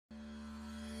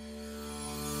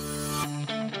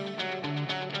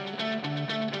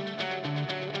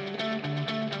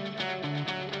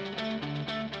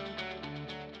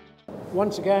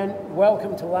once again,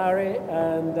 welcome to Larry,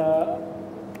 and a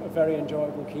very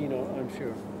enjoyable keynote, I'm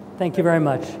sure. Thank you very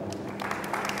much.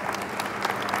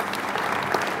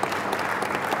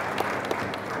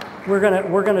 We're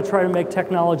gonna try to make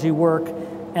technology work,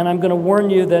 and I'm gonna warn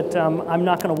you that I'm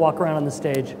not gonna walk around on the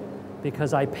stage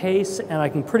because I pace, and I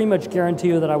can pretty much guarantee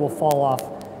you that I will fall off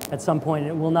at some point.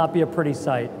 It will not be a pretty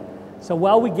sight. So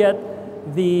while we get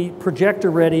the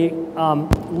projector ready,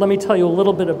 let me tell you a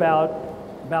little bit about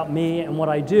me and what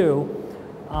I do.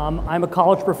 I'm a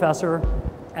college professor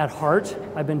at heart.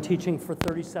 I've been teaching for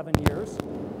 37 years.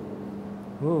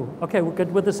 Ooh, okay, we're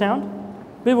good with the sound?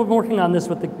 We've been working on this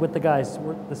with the guys.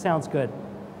 The sound's good.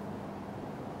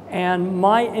 And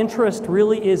my interest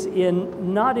really is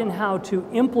not in how to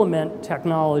implement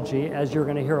technology, as you're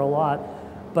going to hear a lot,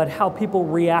 but how people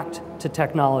react to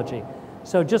technology.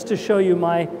 So just to show you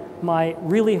my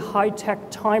really high-tech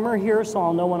timer here, so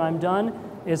I'll know when I'm done,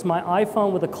 is my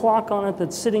iPhone with a clock on it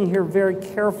that's sitting here very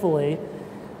carefully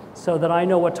so that I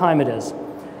know what time it is.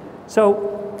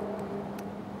 So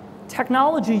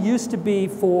technology used to be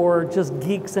for just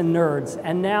geeks and nerds,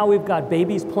 and now we've got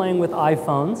babies playing with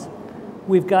iPhones.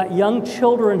 We've got young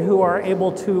children who are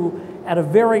able to, at a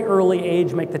very early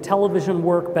age, make the television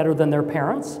work better than their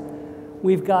parents.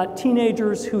 We've got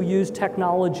teenagers who use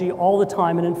technology all the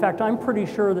time, and in fact, I'm pretty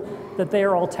sure that they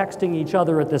are all texting each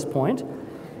other at this point.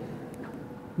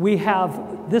 We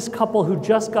have this couple who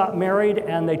just got married,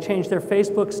 and they changed their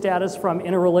Facebook status from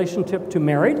in a relationship to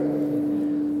married.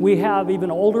 We have even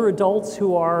older adults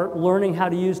who are learning how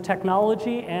to use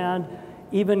technology, and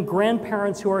even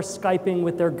grandparents who are Skyping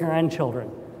with their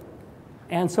grandchildren.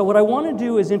 And so what I want to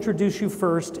do is introduce you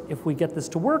first, if we get this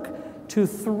to work, to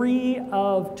 3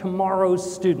 of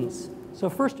tomorrow's students. So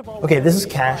first of all... Okay, this is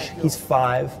Cash. He's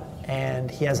 5, and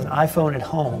he has an iPhone at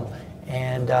home.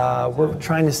 And we're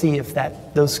trying to see if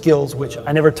those skills, which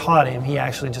I never taught him, he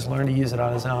actually just learned to use it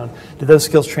on his own, do those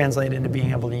skills translate into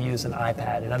being able to use an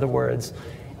iPad? In other words,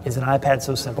 is an iPad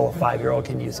so simple a 5-year-old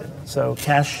can use it? So,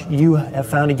 Cash, you have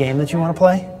found a game that you want to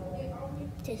play?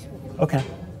 This one. Okay.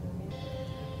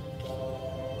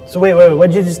 So wait, what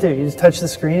did you just do? You just touched the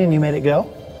screen and you made it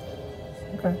go?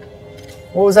 Okay.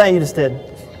 What was that you just did?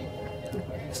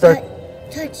 Start.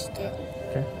 Touched it.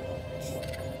 Okay.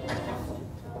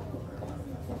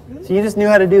 So you just knew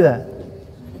how to do that?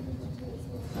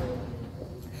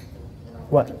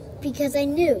 What? Because I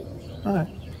knew. All right.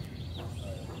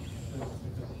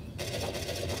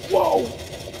 Whoa!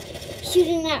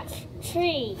 Shooting that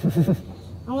tree.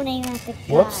 I want to aim at the guy.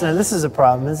 Whoops, now this is a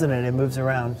problem, isn't it? It moves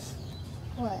around.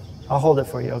 What? I'll hold it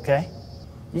for you, okay?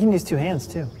 You can use 2 hands,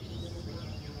 too.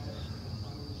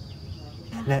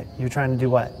 Now, you're trying to do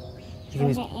what? You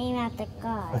I'm trying to aim at the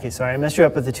guy. Okay, sorry, I messed you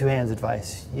up with the 2 hands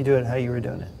advice. You do it how you were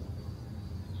doing it.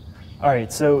 All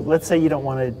right, so let's say you don't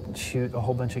want to shoot a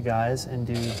whole bunch of guys and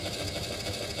do...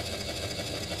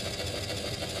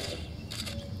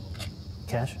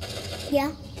 Cash?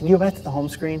 Yeah? Can you go back to the home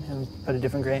screen and put a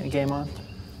different game on?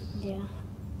 Yeah.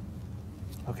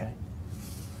 Okay.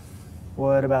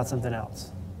 What about something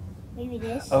else? Maybe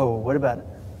this? Oh, what about it?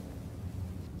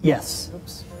 Yes.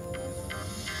 Oops.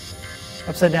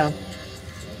 Upside down.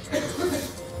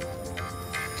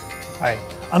 All right,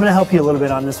 I'm going to help you a little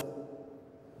bit on this.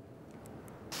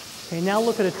 Okay, now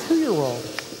look at a 2-year-old.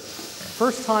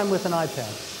 First time with an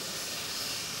iPad.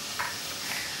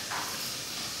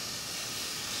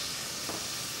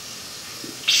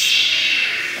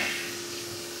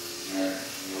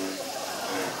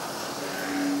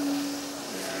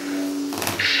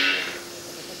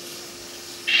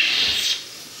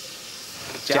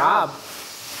 Good job.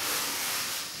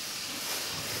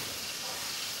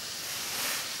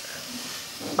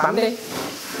 Bấm đi.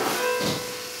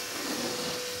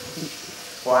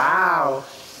 Wow.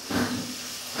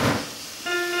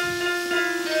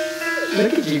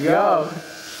 Look at you go.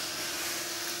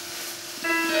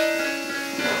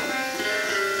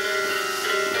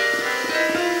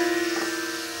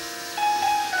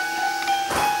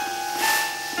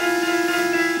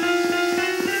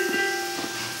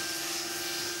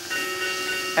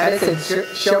 Edison,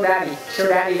 show daddy. Show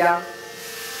daddy down.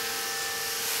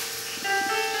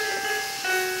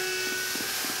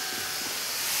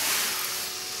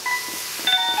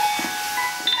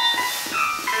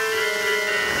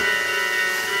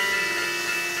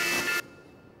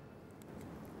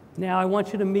 Now I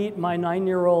want you to meet my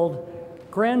 9-year-old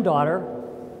granddaughter,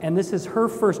 and this is her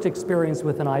first experience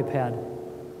with an iPad.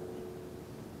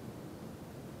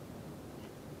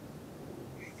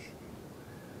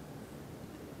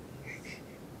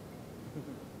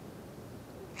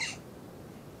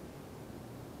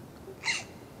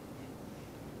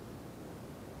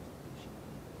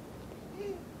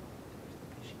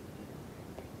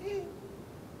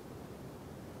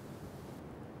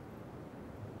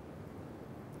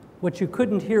 What you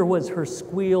couldn't hear was her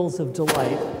squeals of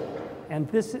delight. And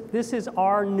this is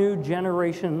our new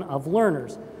generation of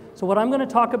learners. So what I'm going to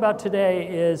talk about today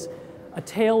is a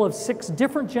tale of 6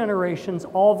 different generations,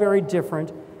 all very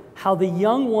different, how the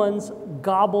young ones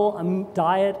gobble a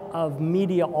diet of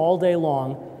media all day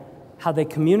long, how they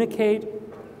communicate,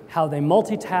 how they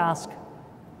multitask,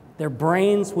 their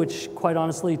brains, which quite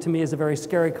honestly to me is a very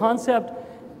scary concept,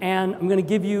 and I'm going to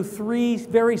give you 3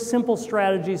 very simple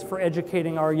strategies for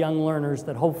educating our young learners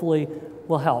that hopefully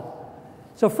will help.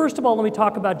 So first of all, let me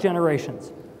talk about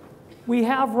generations. We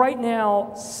have right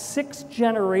now 6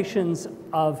 generations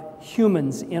of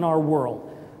humans in our world.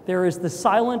 There is the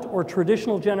silent or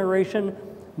traditional generation,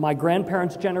 my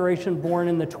grandparents' generation, born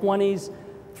in the 20s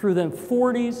through the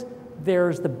 40s.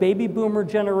 There's the baby boomer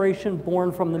generation,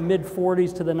 born from the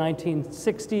mid-40s to the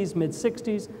 1960s,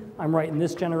 mid-60s. I'm right in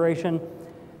this generation.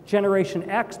 Generation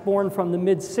X, born from the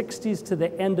mid-60s to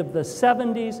the end of the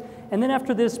 70s. And then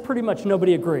after this, pretty much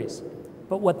nobody agrees.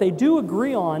 But what they do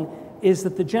agree on is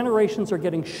that the generations are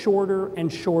getting shorter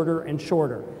and shorter and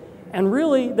shorter. And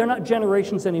really, they're not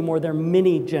generations anymore, they're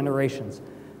mini generations.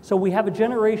 So we have a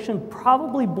generation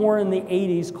probably born in the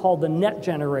 80s called the Net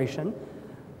Generation,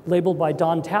 labeled by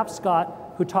Don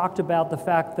Tapscott, who talked about the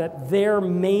fact that their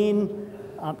main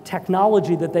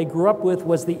technology that they grew up with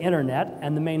was the internet,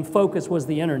 and the main focus was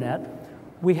the internet.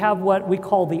 We have what we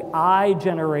call the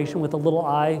iGeneration, with a little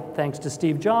I, thanks to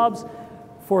Steve Jobs,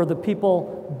 for the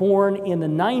people born in the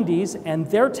 90s, and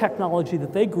their technology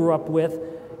that they grew up with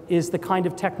is the kind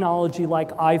of technology like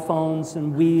iPhones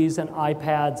and Wiis and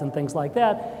iPads and things like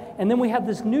that. And then we have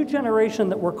this new generation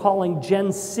that we're calling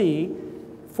Gen C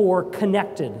for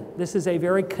connected. This is a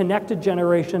very connected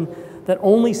generation that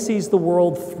only sees the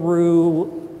world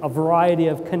through a variety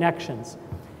of connections.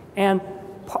 And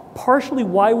partially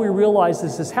why we realize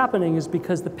this is happening is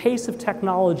because the pace of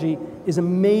technology is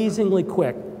amazingly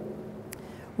quick.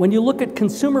 When you look at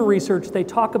consumer research, they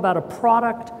talk about a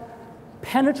product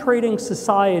penetrating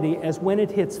society as when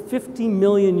it hits 50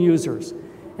 million users.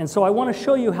 And so I want to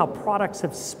show you how products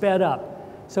have sped up.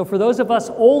 So for those of us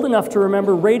old enough to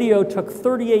remember, radio took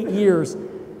 38 years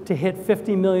to hit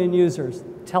 50 million users.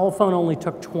 Telephone only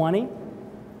took 20.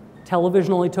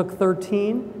 Television only took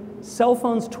 13. Cell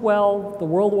phones 12. The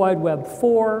World Wide Web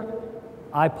 4.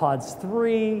 iPods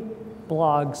 3.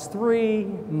 Blogs 3,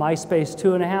 MySpace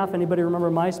 2.5. Anybody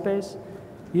remember MySpace?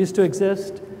 Used to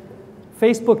exist.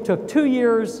 Facebook took 2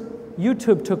 years,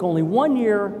 YouTube took only 1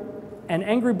 year, and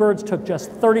Angry Birds took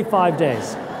just 35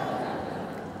 days.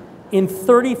 In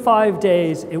 35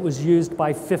 days, it was used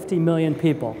by 50 million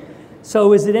people.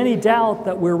 So is it any doubt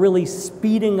that we're really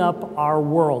speeding up our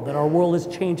world, that our world is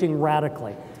changing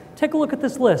radically? Take a look at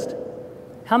this list.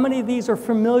 How many of these are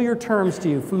familiar terms to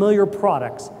you, familiar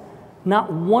products?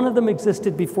 Not one of them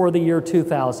existed before the year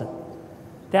 2000.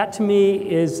 That to me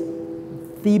is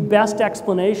the best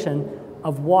explanation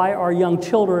of why our young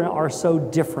children are so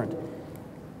different.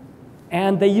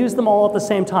 And they use them all at the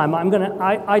same time.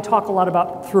 I talk a lot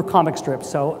about through comic strips,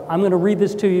 so I'm going to read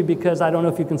this to you because I don't know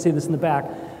if you can see this in the back.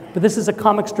 But this is a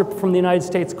comic strip from the United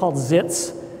States called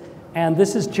Zits. And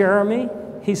this is Jeremy.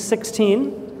 He's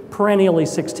 16, perennially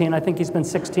 16. I think he's been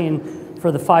 16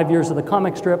 for the 5 years of the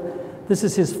comic strip. This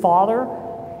is his father,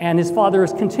 and his father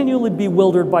is continually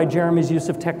bewildered by Jeremy's use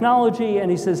of technology,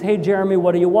 and he says, "Hey, Jeremy,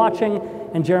 what are you watching?"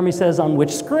 And Jeremy says, "On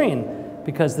which screen?"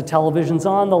 Because the television's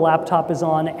on, the laptop is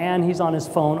on, and he's on his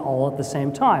phone all at the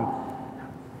same time.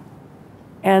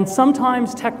 And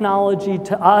sometimes technology,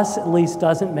 to us at least,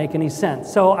 doesn't make any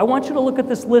sense. So I want you to look at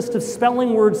this list of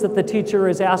spelling words that the teacher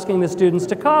is asking the students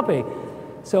to copy.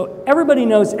 So everybody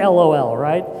knows LOL,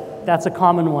 right? That's a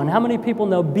common one. How many people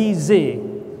know BZ?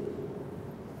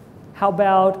 How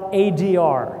about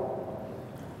ADR?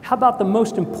 How about the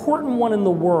most important one in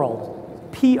the world,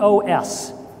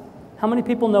 POS? How many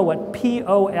people know what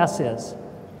POS is?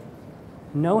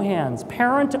 No hands.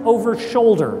 Parent over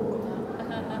shoulder.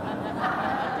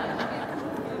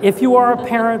 If you are a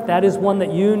parent, that is one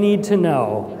that you need to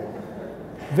know.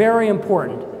 Very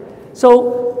important.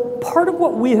 So part of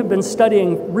what we have been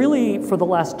studying really for the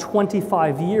last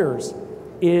 25 years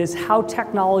is how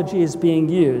technology is being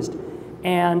used.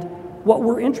 And what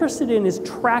we're interested in is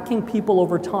tracking people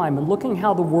over time and looking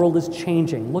how the world is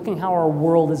changing, looking how our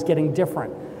world is getting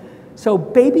different. So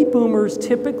baby boomers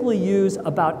typically use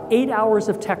about 8 hours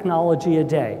of technology a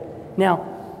day. Now,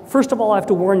 first of all, I have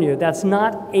to warn you, that's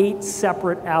not 8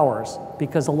 separate hours,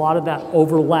 because a lot of that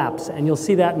overlaps, and you'll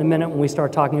see that in a minute when we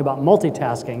start talking about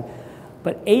multitasking.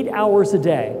 But 8 hours a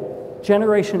day.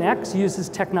 Generation X uses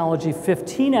technology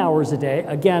 15 hours a day.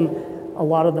 Again, a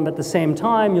lot of them at the same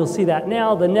time. You'll see that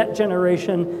now. The Net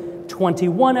Generation,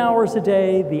 21 hours a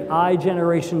day, the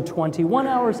iGeneration 21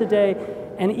 hours a day,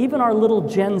 and even our little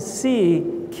Gen C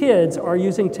kids are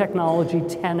using technology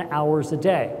 10 hours a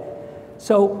day.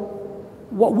 So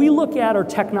what we look at are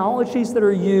technologies that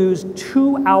are used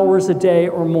 2 hours a day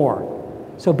or more.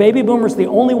 So baby boomers, the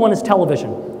only one is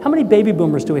television. How many baby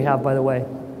boomers do we have, by the way?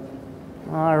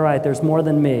 All right, there's more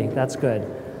than me. That's good.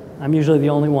 I'm usually the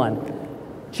only one.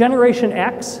 Generation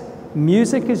X,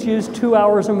 music is used 2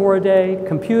 hours or more a day,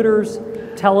 computers,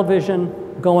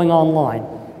 television, going online.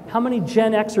 How many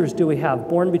Gen Xers do we have,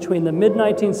 born between the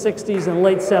mid-1960s and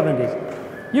late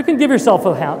 70s? You can give yourself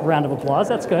a round of applause,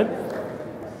 that's good.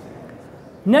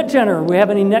 NetGener, we have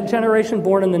any Net Generation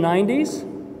born in the 90s?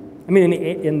 I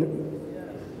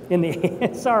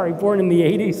mean, sorry, born in the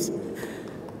 80s.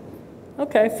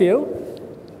 Okay, few.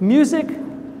 Music,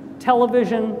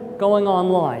 television, going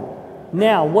online.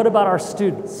 Now, what about our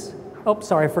students? Oh,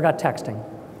 sorry, I forgot texting.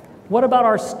 What about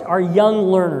our young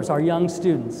learners, our young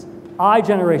students?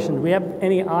 iGeneration, do we have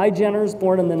any iGeners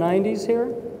born in the 90s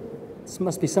here? This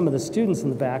must be some of the students in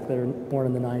the back that are born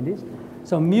in the 90s.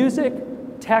 So music,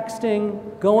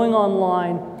 texting, going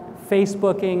online,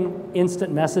 Facebooking,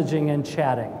 instant messaging, and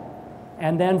chatting.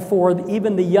 And then for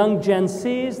even the young Gen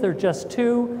Cs, they're just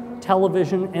two,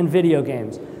 television and video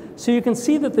games. So you can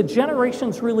see that the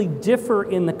generations really differ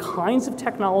in the kinds of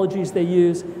technologies they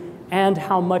use and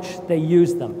how much they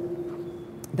use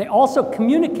them. They also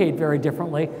communicate very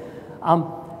differently.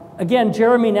 Again,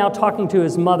 Jeremy now talking to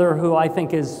his mother, who I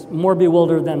think is more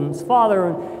bewildered than his father,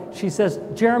 and she says,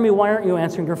 Jeremy, why aren't you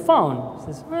answering your phone? He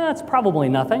says, it's probably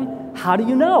nothing. How do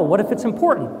you know? What if it's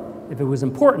important? If it was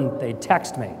important, they'd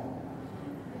text me.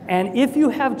 And if you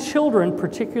have children,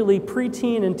 particularly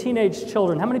preteen and teenage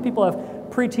children, how many people have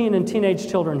preteen and teenage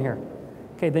children here?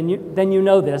 Okay, then you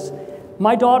know this.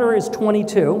 My daughter is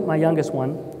 22, my youngest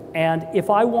one, and if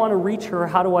I want to reach her,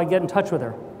 how do I get in touch with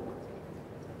her?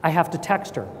 I have to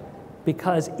text her,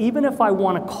 because even if I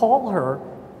want to call her,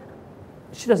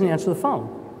 she doesn't answer the phone.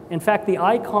 In fact, the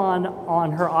icon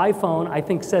on her iPhone, I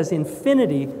think, says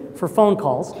infinity for phone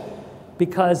calls,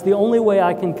 because the only way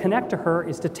I can connect to her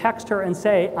is to text her and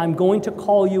say, I'm going to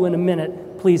call you in a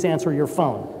minute, please answer your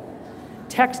phone.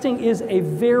 Texting is a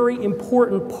very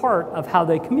important part of how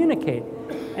they communicate.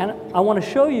 And I want to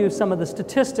show you some of the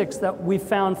statistics that we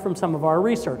found from some of our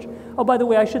research. Oh, by the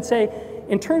way, I should say,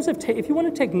 in terms of, if you want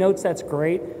to take notes, that's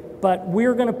great, but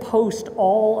we're going to post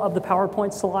all of the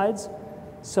PowerPoint slides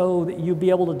so that you'll be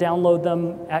able to download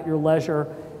them at your leisure,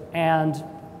 and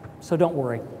so don't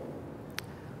worry.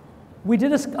 We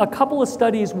did a couple of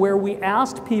studies where we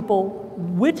asked people,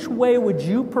 which way would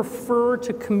you prefer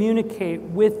to communicate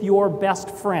with your best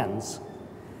friends?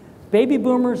 Baby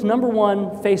boomers, number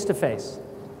one, face-to-face,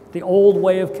 the old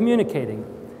way of communicating.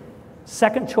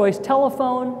 Second choice,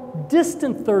 telephone.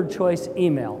 Distant third choice,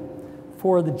 email.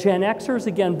 For the Gen Xers,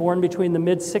 again, born between the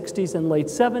mid-60s and late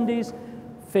 70s,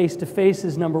 face-to-face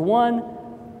is number one,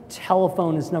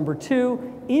 telephone is number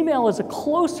two, email is a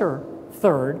closer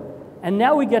third, and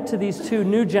now we get to these two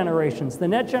new generations. The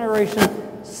Net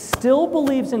Generation still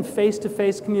believes in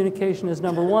face-to-face communication as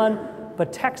number one,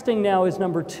 but texting now is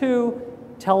number two,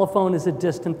 telephone is a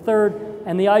distant third,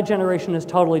 and the iGeneration is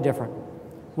totally different.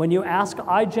 When you ask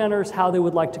iGeners how they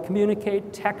would like to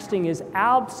communicate, texting is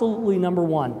absolutely number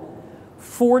one.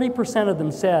 40% of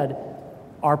them said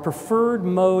our preferred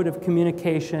mode of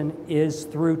communication is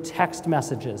through text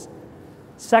messages.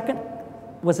 Second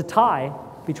was a tie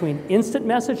between instant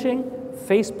messaging,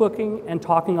 Facebooking, and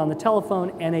talking on the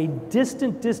telephone, and a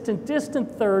distant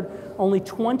third, only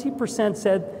 20%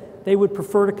 said they would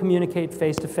prefer to communicate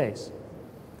face-to-face.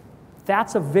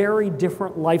 That's a very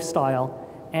different lifestyle,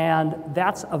 and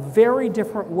that's a very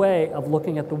different way of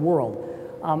looking at the world.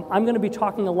 I'm going to be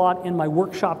talking a lot in my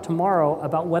workshop tomorrow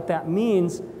about what that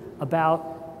means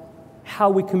about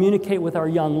how we communicate with our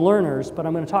young learners, but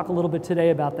I'm going to talk a little bit today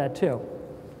about that too.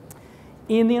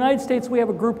 In the United States, we have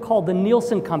a group called the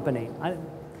Nielsen Company.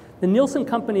 The Nielsen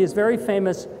Company is very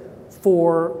famous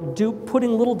for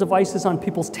putting little devices on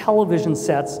people's television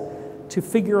sets to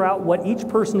figure out what each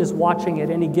person is watching at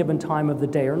any given time of the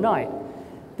day or night.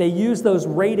 They use those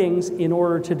ratings in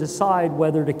order to decide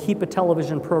whether to keep a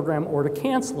television program or to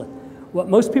cancel it. What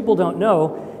most people don't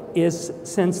know is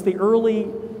since the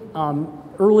early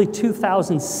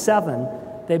 2007,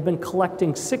 they've been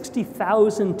collecting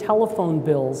 60,000 telephone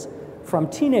bills from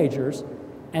teenagers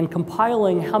and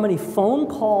compiling how many phone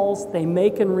calls they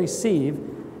make and receive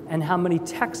and how many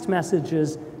text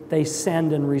messages they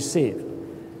send and receive.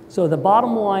 So the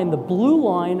bottom line, the blue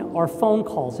line, are phone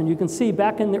calls. And you can see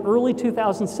back in the early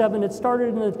 2007, it started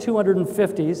in the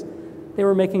 250s. they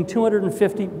were making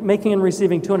and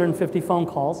receiving 250 phone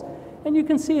calls. And you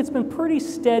can see it's been pretty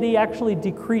steady, actually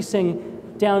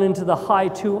decreasing down into the high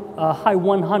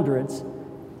 100s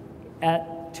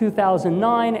at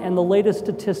 2009, and the latest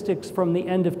statistics from the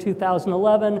end of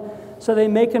 2011. So they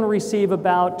make and receive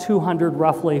about 200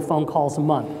 roughly phone calls a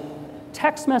month.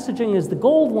 Text messaging is the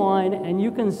gold line, and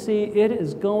you can see it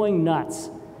is going nuts.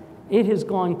 It has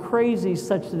gone crazy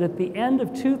such that at the end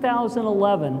of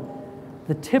 2011,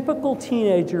 the typical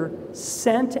teenager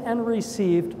sent and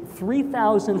received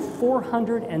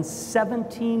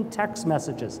 3,417 text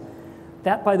messages.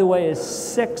 That, by the way, is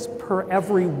 6 per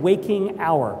every waking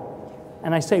hour.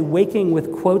 And I say waking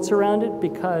with quotes around it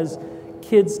because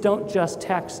kids don't just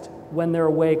text when they're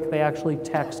awake, they actually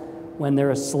text when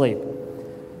they're asleep.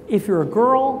 If you're a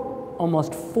girl,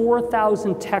 almost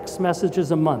 4,000 text messages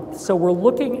a month. So we're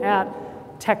looking at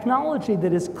technology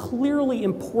that is clearly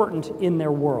important in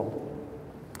their world.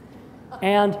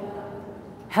 And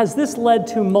has this led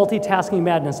to multitasking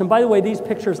madness? And by the way, these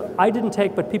pictures I didn't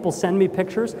take, but people send me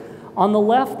pictures. On the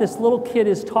left, this little kid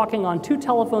is talking on 2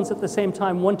 telephones at the same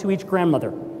time, one to each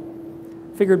grandmother.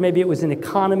 Figured maybe it was an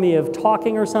economy of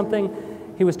talking or something.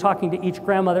 He was talking to each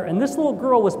grandmother, and this little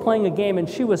girl was playing a game, and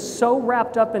she was so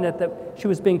wrapped up in it that she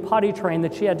was being potty trained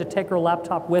that she had to take her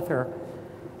laptop with her.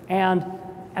 And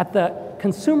at the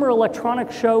Consumer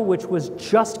Electronics Show, which was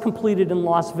just completed in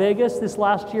Las Vegas this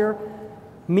last year,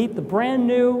 meet the brand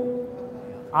new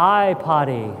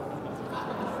iPotty.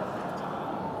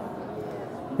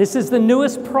 This is the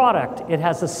newest product. It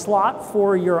has a slot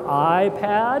for your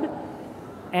iPad,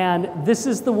 and this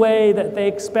is the way that they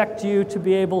expect you to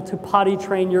be able to potty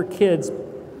train your kids.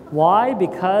 Why?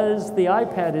 Because the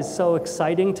iPad is so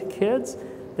exciting to kids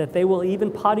that they will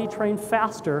even potty train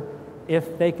faster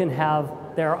if they can have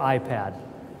their iPad.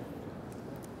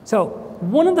 So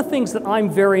one of the things that I'm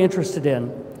very interested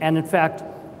in, and in fact,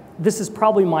 this is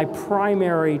probably my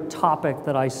primary topic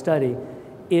that I study,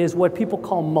 is what people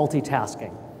call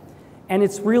multitasking. And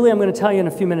it's really, I'm going to tell you in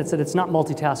a few minutes that it's not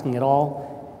multitasking at all.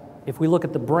 If we look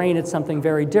at the brain, it's something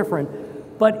very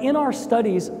different. But in our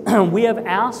studies, we have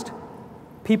asked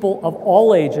people of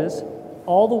all ages,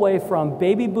 all the way from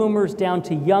baby boomers down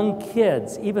to young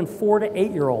kids, even 4 to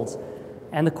 8-year-olds.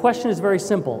 And the question is very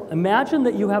simple. Imagine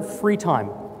that you have free time.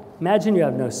 Imagine you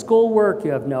have no schoolwork,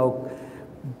 you have no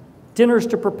dinners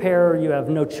to prepare, you have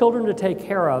no children to take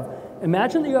care of.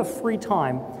 Imagine that you have free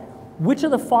time. Which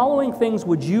of the following things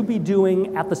would you be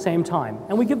doing at the same time?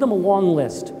 And we give them a long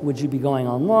list. Would you be going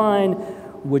online?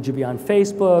 Would you be on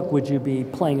Facebook? Would you be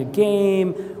playing a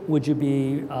game? Would you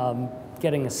be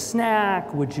getting a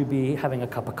snack? Would you be having a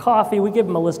cup of coffee? We give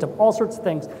them a list of all sorts of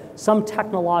things, some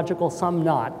technological, some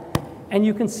not. And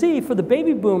you can see for the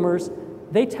baby boomers,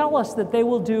 they tell us that they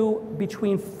will do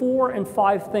between 4 and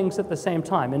 5 things at the same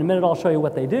time. In a minute, I'll show you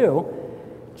what they do.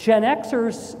 Gen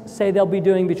Xers say they'll be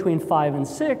doing between 5 and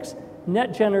 6.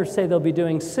 Net Genners say they'll be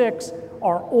doing 6.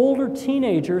 Our older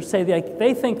teenagers say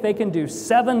they think they can do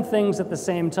 7 things at the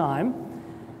same time.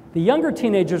 The younger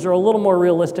teenagers are a little more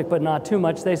realistic, but not too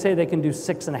much. They say they can do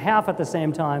 6.5 at the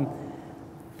same time.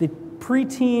 The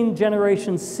preteen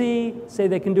Generation C say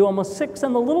they can do almost 6,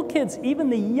 and the little kids,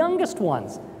 even the youngest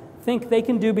ones, think they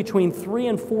can do between 3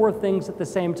 and 4 things at the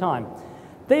same time.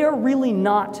 They are really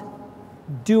not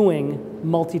doing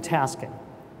multitasking.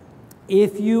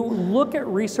 If you look at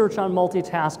research on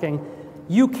multitasking,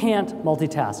 you can't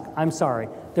multitask. I'm sorry.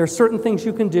 There are certain things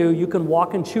you can do. You can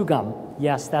walk and chew gum.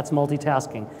 Yes, that's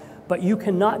multitasking. But you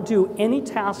cannot do any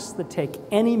tasks that take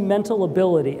any mental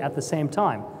ability at the same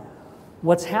time.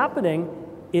 What's happening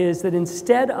is that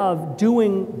instead of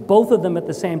doing both of them at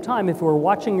the same time, if we're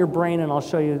watching your brain, and I'll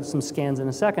show you some scans in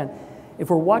a second, if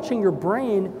we're watching your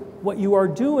brain, what you are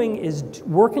doing is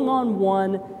working on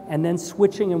one and then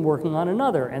switching and working on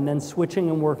another, and then switching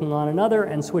and working on another,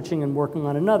 and switching and working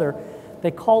on another.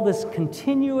 They call this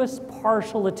continuous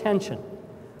partial attention,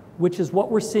 which is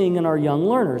what we're seeing in our young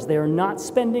learners. They are not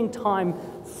spending time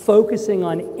focusing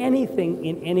on anything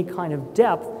in any kind of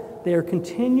depth. They are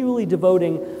continually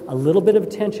devoting a little bit of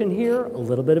attention here, a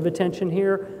little bit of attention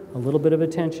here, a little bit of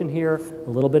attention here, a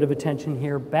little bit of attention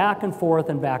here, back and forth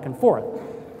and back and forth.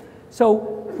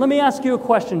 So let me ask you a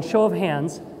question, show of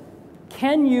hands.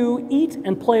 Can you eat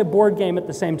and play a board game at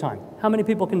the same time? How many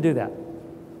people can do that?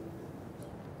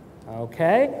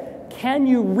 Okay. Can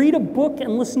you read a book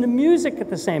and listen to music at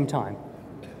the same time?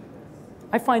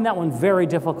 I find that one very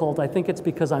difficult. I think it's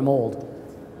because I'm old.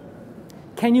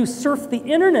 Can you surf the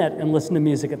internet and listen to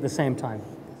music at the same time?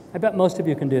 I bet most of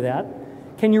you can do that.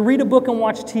 Can you read a book and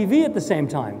watch TV at the same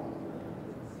time?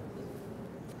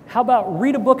 How about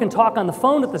read a book and talk on the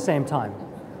phone at the same time?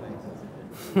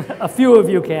 A few of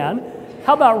you can.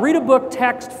 How about read a book,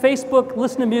 text, Facebook,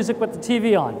 listen to music with the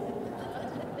TV on?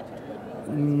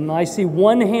 I see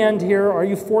one hand here. Are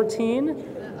you 14?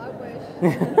 I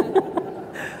wish.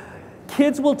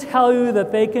 Kids will tell you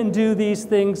that they can do these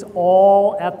things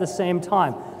all at the same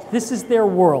time. This is their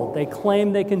world. They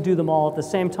claim they can do them all at the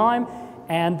same time,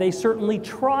 and they certainly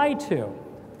try to.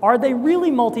 Are they really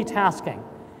multitasking?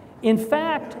 In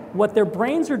fact, what their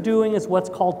brains are doing is what's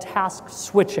called task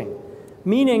switching,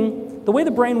 meaning the way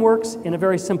the brain works in a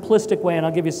very simplistic way, and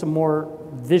I'll give you some more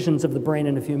visions of the brain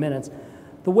in a few minutes.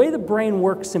 The way the brain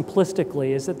works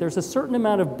simplistically is that there's a certain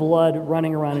amount of blood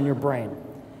running around in your brain,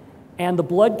 and the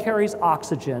blood carries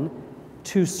oxygen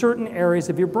to certain areas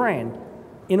of your brain.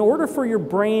 In order for your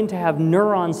brain to have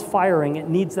neurons firing, it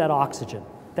needs that oxygen.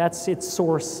 That's its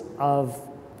source of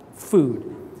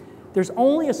food. There's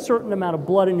only a certain amount of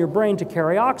blood in your brain to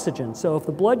carry oxygen. So if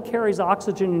the blood carries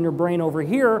oxygen in your brain over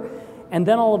here, and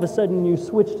then all of a sudden you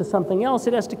switch to something else,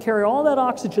 it has to carry all that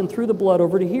oxygen through the blood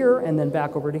over to here, and then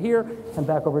back over to here, and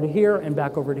back over to here, and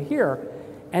back over to here.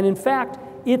 And in fact,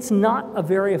 it's not a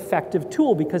very effective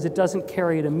tool because it doesn't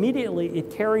carry it immediately.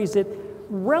 It carries it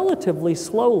relatively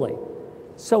slowly.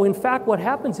 So in fact, what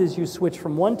happens is you switch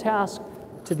from one task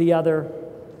to the other,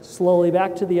 slowly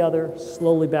back to the other,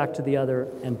 slowly back to the other,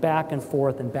 and back and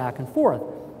forth and back and forth.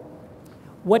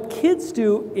 What kids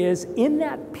do is in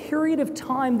that period of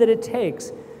time that it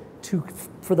takes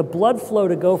for the blood flow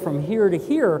to go from here to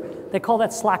here, they call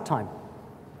that slack time.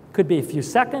 Could be a few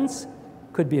seconds,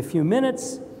 could be a few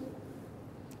minutes.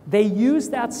 They use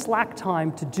that slack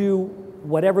time to do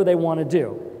whatever they want to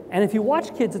do. And if you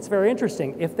watch kids, it's very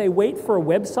interesting. If they wait for a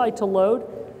website to load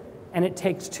and it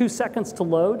takes 2 seconds to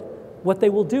load, what they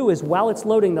will do is while it's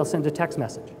loading, they'll send a text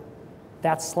message.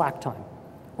 That's slack time.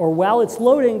 Or while it's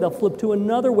loading, they'll flip to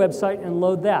another website and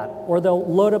load that. Or they'll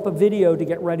load up a video to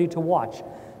get ready to watch.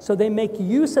 So they make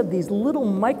use of these little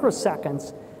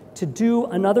microseconds to do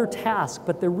another task,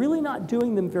 but they're really not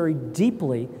doing them very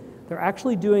deeply. They're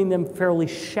actually doing them fairly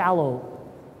shallow.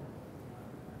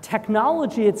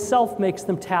 Technology itself makes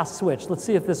them task switch. Let's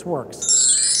see if this works.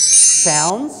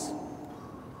 Sounds,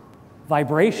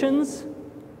 vibrations,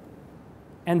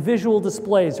 and visual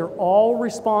displays are all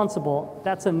responsible.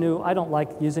 That's a new, I don't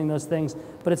like using those things,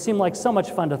 but it seemed like so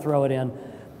much fun to throw it in.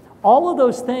 All of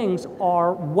those things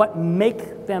are what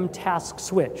make them task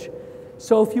switch.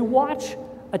 So if you watch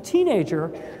a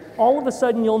teenager, all of a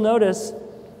sudden you'll notice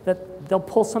that they'll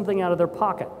pull something out of their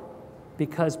pocket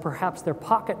because perhaps their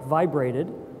pocket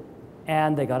vibrated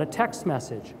and they got a text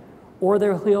message. Or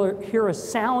they'll hear a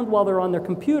sound while they're on their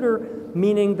computer,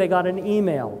 meaning they got an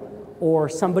email, or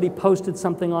somebody posted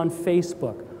something on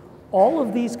Facebook. All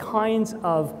of these kinds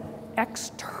of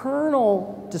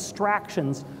external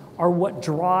distractions are what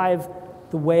drive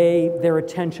the way their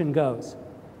attention goes.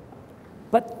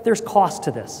 But there's cost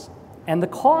to this. And the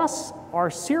costs are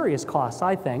serious costs,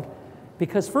 I think,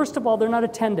 because first of all, they're not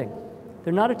attending.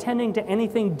 They're not attending to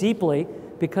anything deeply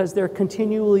because they're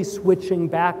continually switching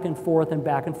back and forth and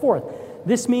back and forth.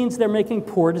 This means they're making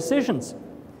poor decisions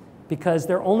because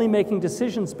they're only making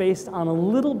decisions based on a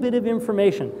little bit of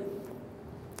information.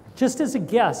 Just as a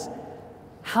guess,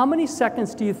 how many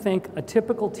seconds do you think a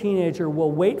typical teenager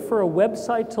will wait for a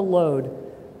website to load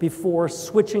before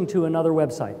switching to another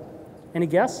website? Any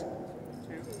guess?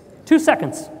 2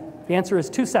 seconds. The answer is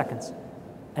 2 seconds.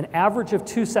 An average of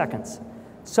 2 seconds.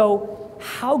 So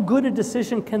how good a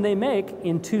decision can they make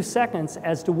in 2 seconds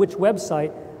as to which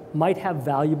website might have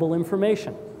valuable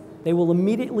information? They will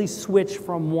immediately switch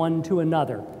from one to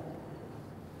another.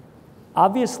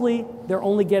 Obviously, they're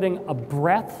only getting a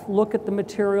breadth look at the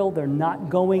material. They're not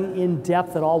going in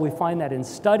depth at all. We find that in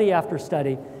study after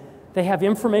study. They have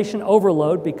information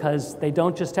overload because they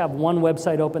don't just have one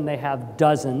website open, they have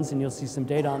dozens, and you'll see some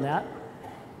data on that.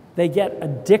 They get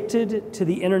addicted to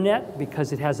the internet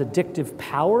because it has addictive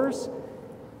powers.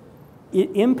 It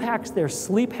impacts their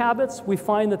sleep habits. We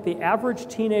find that the average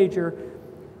teenager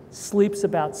sleeps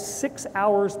about 6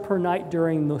 hours per night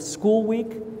during the school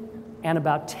week and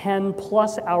about 10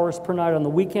 plus hours per night on the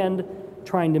weekend,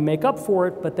 trying to make up for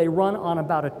it, but they run on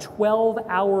about a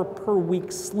 12-hour per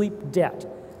week sleep debt.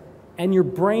 And your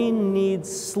brain needs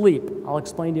sleep. I'll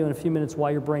explain to you in a few minutes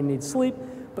why your brain needs sleep,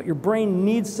 but your brain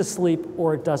needs to sleep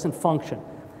or it doesn't function.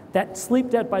 That sleep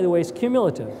debt, by the way, is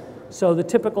cumulative. So the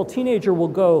typical teenager will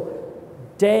go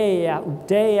day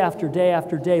after day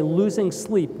after day, losing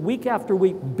sleep, week after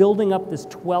week, building up this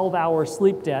 12-hour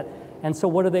sleep debt. And so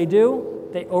what do?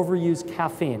 They overuse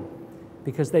caffeine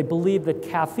because they believe that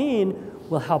caffeine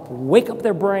will help wake up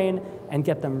their brain and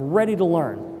get them ready to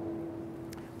learn.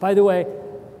 By the way,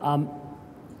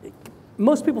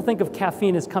 most people think of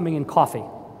caffeine as coming in coffee,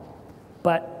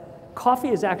 but coffee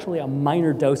is actually a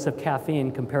minor dose of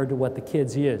caffeine compared to what the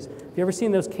kids use. Have you ever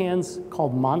seen those cans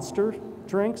called Monster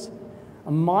drinks?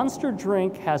 A Monster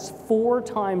drink has 4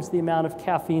 times the amount of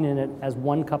caffeine in it as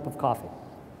 1 cup of coffee.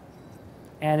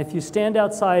 And if you stand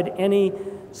outside any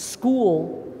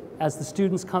school as the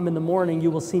students come in the morning,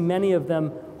 you will see many of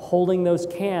them holding those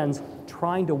cans,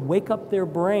 trying to wake up their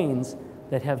brains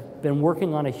that have been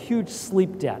working on a huge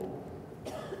sleep debt.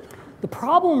 The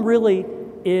problem really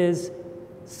is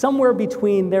somewhere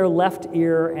between their left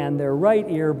ear and their right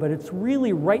ear, but it's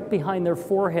really right behind their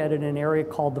forehead in an area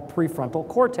called the prefrontal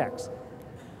cortex.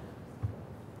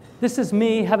 This is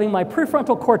me having my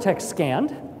prefrontal cortex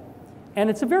scanned, and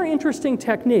it's a very interesting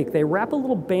technique. They wrap a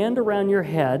little band around your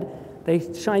head,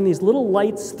 they shine these little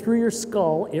lights through your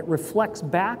skull, it reflects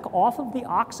back off of the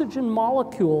oxygen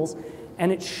molecules,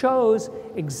 and it shows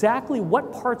exactly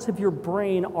what parts of your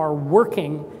brain are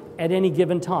working at any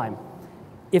given time.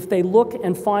 If they look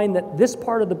and find that this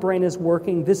part of the brain is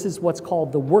working, this is what's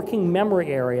called the working memory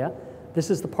area. This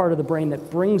is the part of the brain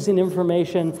that brings in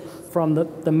information from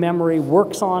the memory,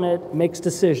 works on it, makes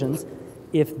decisions.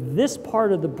 If this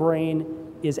part of the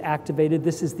brain is activated,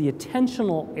 this is the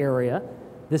attentional area.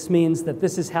 This means that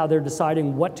this is how they're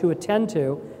deciding what to attend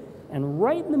to. And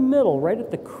right in the middle, right at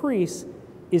the crease,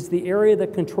 is the area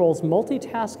that controls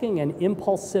multitasking and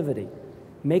impulsivity,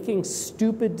 making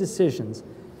stupid decisions.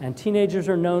 And teenagers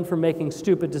are known for making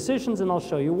stupid decisions, and I'll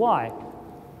show you why.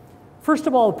 First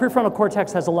of all, the prefrontal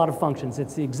cortex has a lot of functions.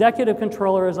 It's the executive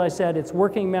controller, as I said, it's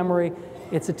working memory,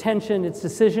 it's attention, it's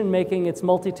decision-making, it's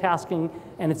multitasking,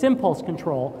 and it's impulse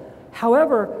control.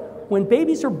 However, when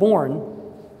babies are born,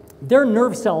 their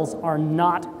nerve cells are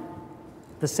not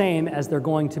the same as they're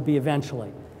going to be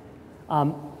eventually.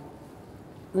 Let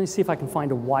me see if I can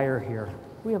find a wire here.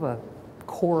 We have a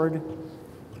cord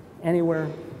anywhere?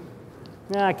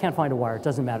 Nah, I can't find a wire. It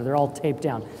doesn't matter. They're all taped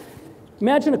down.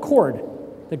 Imagine a cord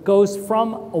that goes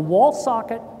from a wall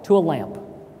socket to a lamp.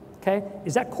 Okay?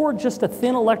 Is that cord just a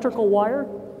thin electrical wire?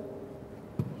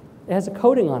 It has a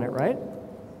coating on it, right?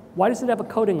 Why does it have a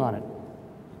coating on it?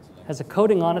 It has a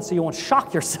coating on it so you won't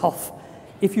shock yourself.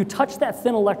 If you touch that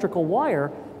thin electrical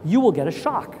wire, you will get a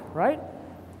shock, right?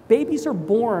 Babies are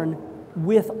born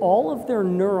with all of their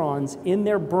neurons in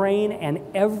their brain and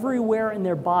everywhere in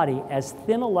their body as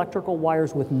thin electrical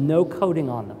wires with no coating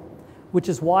on them, which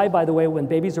is why, by the way, when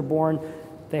babies are born,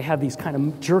 they have these kind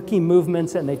of jerky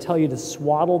movements, and they tell you to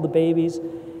swaddle the babies,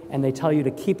 and they tell you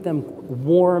to keep them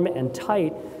warm and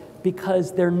tight,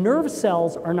 because their nerve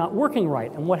cells are not working right.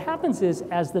 And what happens is,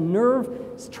 as the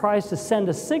nerve tries to send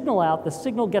a signal out, the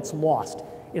signal gets lost.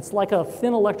 It's like a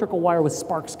thin electrical wire with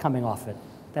sparks coming off it.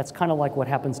 That's kind of like what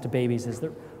happens to babies as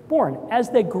they're born. As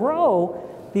they grow,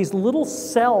 these little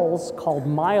cells called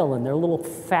myelin, they're little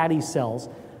fatty cells,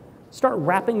 start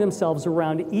wrapping themselves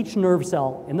around each nerve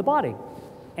cell in the body.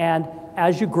 And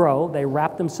as you grow, they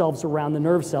wrap themselves around the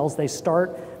nerve cells. They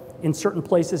start in certain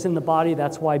places in the body.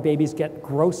 That's why babies get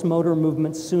gross motor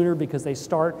movements sooner, because they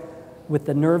start with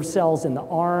the nerve cells in the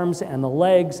arms and the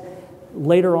legs.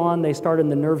 Later on, they start in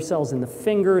the nerve cells in the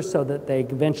fingers so that they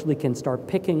eventually can start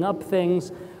picking up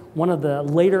things. One of the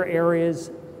later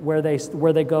areas where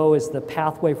they go is the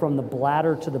pathway from the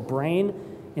bladder to the brain.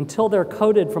 Until they're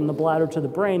coded from the bladder to the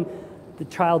brain, the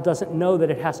child doesn't know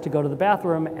that it has to go to the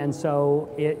bathroom, and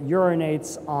so it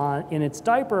urinates in its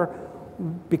diaper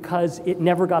because it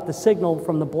never got the signal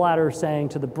from the bladder saying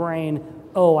to the brain,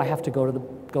 oh, I have to go to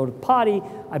the potty,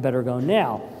 I better go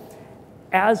now.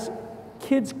 As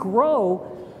kids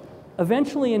grow,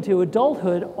 eventually into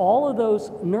adulthood, all of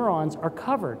those neurons are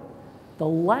covered. The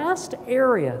last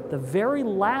area, the very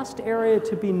last area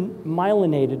to be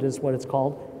myelinated is what it's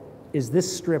called, is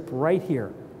this strip right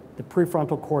here, the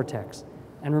prefrontal cortex.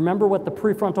 And remember what the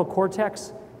prefrontal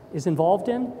cortex is involved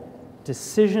in?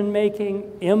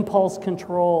 Decision-making, impulse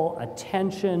control,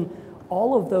 attention,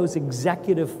 all of those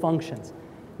executive functions.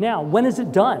 Now, when is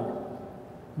it done?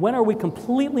 When are we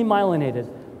completely myelinated?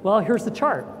 Well, here's the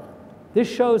chart. This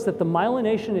shows that the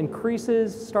myelination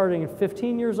increases starting at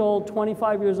 15 years old,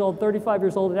 25 years old, 35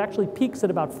 years old. It actually peaks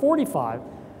at about 45,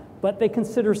 but they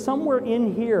consider somewhere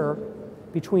in here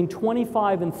between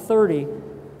 25 and 30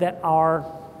 that our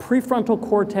prefrontal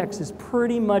cortex is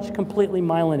pretty much completely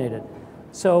myelinated.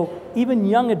 So even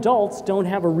young adults don't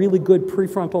have a really good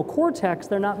prefrontal cortex.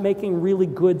 They're not making really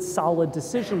good, solid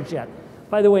decisions yet.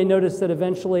 By the way, notice that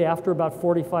eventually, after about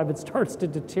 45, it starts to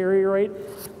deteriorate.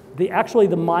 Actually,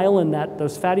 the myelin,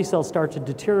 those fatty cells start to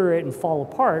deteriorate and fall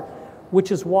apart,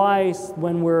 which is why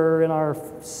when we're in our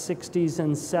 60s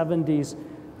and 70s,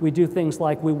 we do things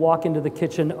like we walk into the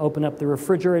kitchen, open up the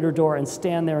refrigerator door, and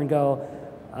stand there and go,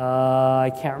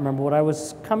 I can't remember what I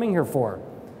was coming here for.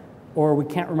 or we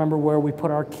can't remember where we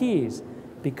put our keys,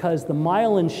 because the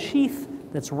myelin sheath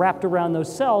that's wrapped around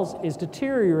those cells is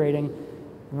deteriorating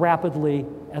rapidly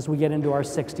as we get into our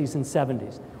 60s and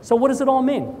 70s. So what does it all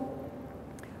mean?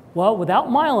 Well, without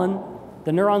myelin,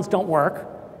 the neurons don't work.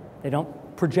 They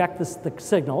don't project the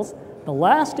signals. The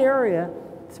last area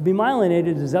to be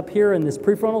myelinated is up here in this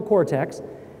prefrontal cortex.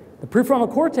 The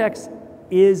prefrontal cortex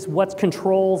is what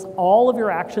controls all of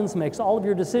your actions, makes all of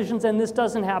your decisions, and this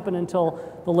doesn't happen until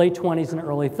the late 20s and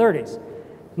early 30s.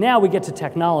 Now we get to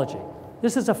technology.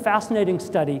 This is a fascinating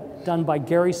study done by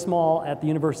Gary Small at the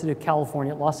University of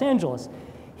California at Los Angeles.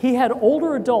 He had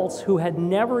older adults who had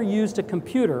never used a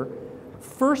computer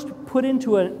first put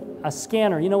into a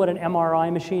scanner. You know what an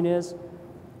MRI machine is?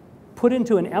 Put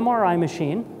into an MRI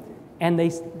machine, and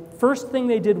first thing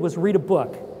they did was read a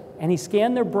book. And he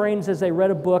scanned their brains as they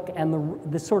read a book, and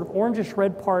this sort of orangish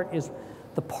red part is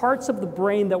the parts of the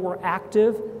brain that were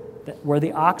active, where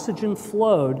the oxygen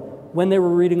flowed when they were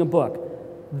reading a book.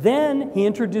 Then he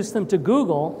introduced them to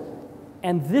Google,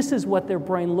 and this is what their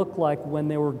brain looked like when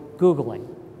they were Googling.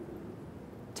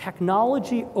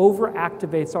 Technology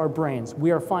overactivates our brains. We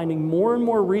are finding more and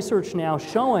more research now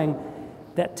showing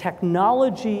that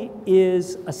technology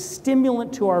is a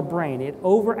stimulant to our brain. It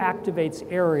overactivates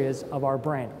areas of our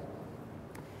brain.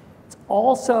 It's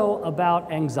also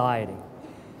about anxiety.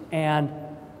 And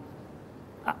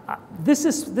this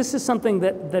is something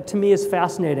that to me is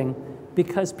fascinating,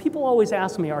 because people always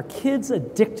ask me, are kids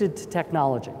addicted to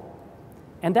technology?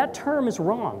 And that term is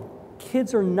wrong.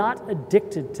 Kids are not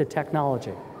addicted to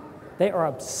technology. They are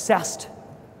obsessed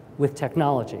with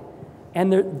technology.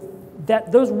 And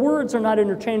those words are not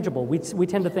interchangeable. We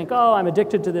tend to think, oh, I'm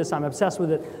addicted to this, I'm obsessed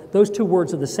with it. Those two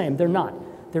words are the same. They're not.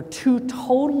 They're two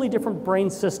totally different brain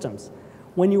systems.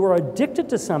 When you are addicted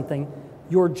to something,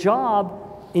 your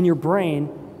job in your brain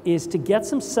is to get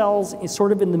some cells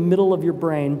sort of in the middle of your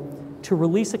brain to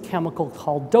release a chemical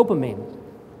called dopamine.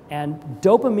 And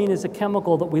dopamine is a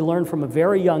chemical that we learn from a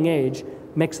very young age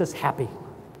makes us happy.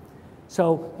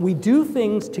 So we do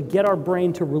things to get our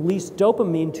brain to release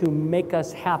dopamine to make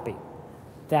us happy.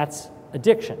 That's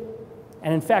addiction.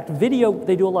 And in fact, they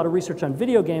do a lot of research on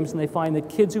video games, and they find that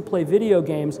kids who play video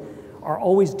games are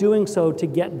always doing so to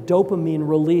get dopamine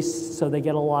released, so they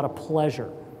get a lot of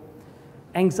pleasure.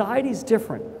 Anxiety is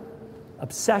different.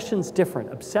 Obsession's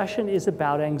different. Obsession is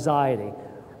about anxiety.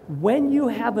 When you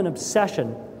have an obsession,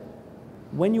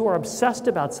 when you are obsessed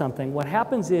about something, what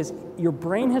happens is your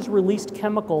brain has released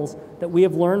chemicals that we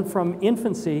have learned from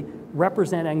infancy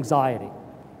represent anxiety.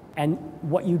 And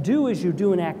what you do is you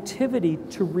do an activity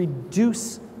to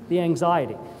reduce the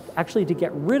anxiety, actually to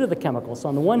get rid of the chemicals. So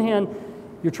on the one hand,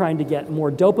 you're trying to get more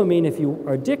dopamine if you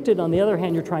are addicted. On the other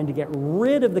hand, you're trying to get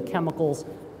rid of the chemicals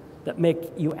that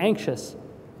make you anxious.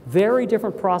 Very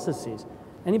different processes.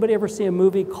 Anybody ever see a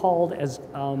movie called,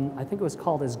 I think it was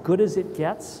called As Good as It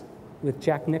Gets, with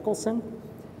Jack Nicholson?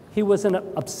 He was had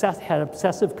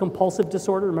obsessive compulsive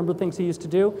disorder. Remember things he used to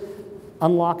do?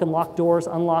 Unlock and lock doors,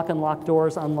 unlock and lock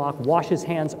doors, unlock, wash his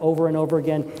hands over and over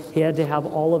again. He had to have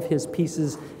all of his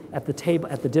pieces at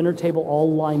the dinner table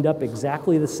all lined up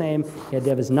exactly the same. He had to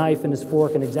have his knife and his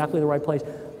fork in exactly the right place.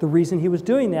 The reason he was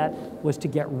doing that was to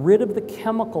get rid of the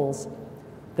chemicals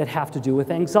that have to do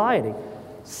with anxiety.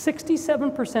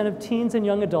 67% of teens and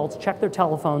young adults check their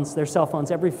telephones, their cell phones,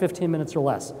 every 15 minutes or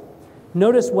less.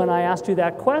 Notice when I asked you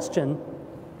that question,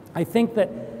 I think that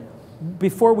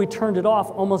before we turned it off,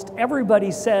 almost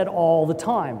everybody said all the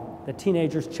time that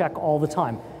teenagers check all the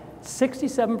time.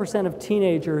 67% of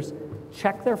teenagers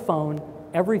check their phone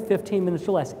every 15 minutes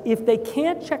or less. If they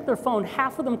can't check their phone,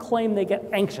 half of them claim they get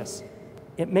anxious.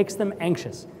 It makes them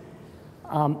anxious.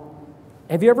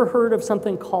 Have you ever heard of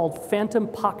something called phantom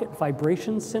pocket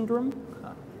vibration syndrome?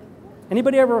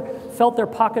 Anybody ever felt their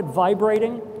pocket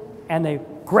vibrating and they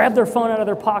grabbed their phone out of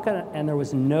their pocket and there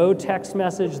was no text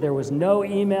message, there was no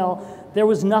email, there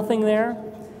was nothing there?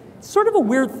 It's sort of a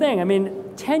weird thing. I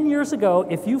mean, 10 years ago,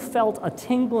 if you felt a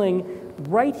tingling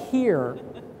right here,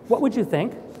 what would you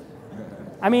think?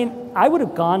 I mean, I would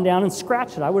have gone down and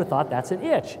scratched it. I would have thought that's an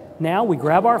itch. Now we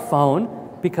grab our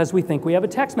phone because we think we have a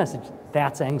text message.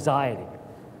 That's anxiety.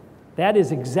 That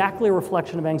is exactly a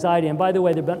reflection of anxiety. And by the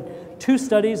way, there have been 2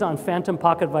 studies on phantom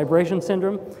pocket vibration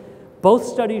syndrome. Both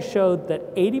studies showed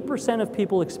that 80% of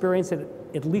people experience it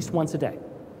at least once a day.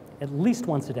 At least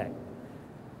once a day.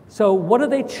 So what are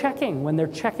they checking when they're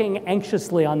checking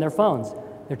anxiously on their phones?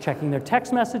 They're checking their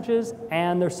text messages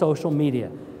and their social media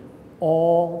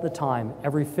all the time,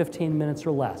 every 15 minutes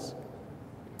or less.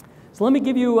 So let me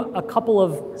give you a couple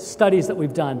of studies that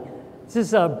we've done. This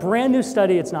is a brand new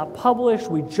study. It's not published.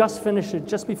 We just finished it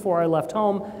just before I left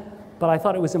home. but I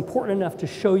thought it was important enough to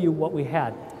show you what we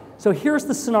had. So here's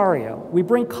the scenario. We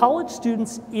bring college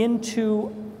students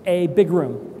into a big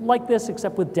room, like this,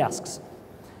 except with desks.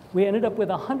 We ended up with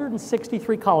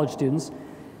 163 college students.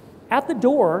 At the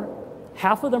door,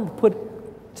 half of them are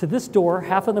put to this door,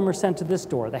 half of them are sent to this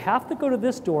door. The half that go to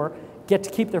this door get to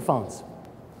keep their phones.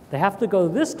 They have to go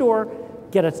to this door,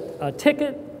 get a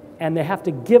ticket, and they have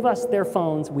to give us their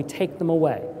phones. We take them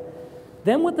away.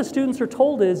 Then what the students are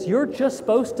told is, you're just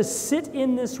supposed to sit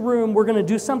in this room. We're going to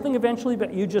do something eventually,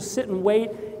 but you just sit and wait.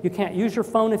 You can't use your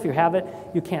phone if you have it.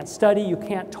 You can't study. You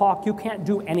can't talk. You can't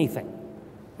do anything.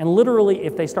 And literally,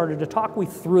 if they started to talk, we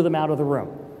threw them out of the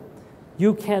room.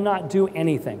 You cannot do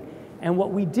anything. And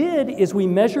what we did is we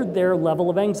measured their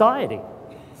level of anxiety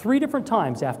 3 different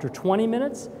times, after 20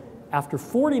 minutes, after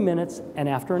 40 minutes, and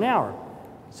after an hour.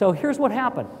 So here's what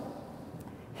happened.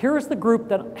 Here's the group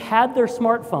that had their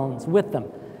smartphones with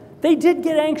them. They did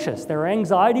get anxious. Their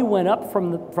anxiety went up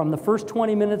from the first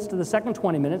 20 minutes to the second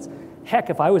 20 minutes.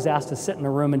 Heck, if I was asked to sit in a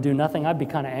room and do nothing, I'd be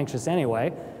kind of anxious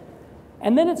anyway.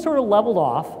 And then it sort of leveled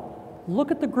off.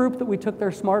 Look at the group that we took their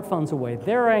smartphones away.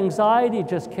 Their anxiety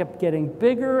just kept getting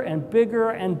bigger and bigger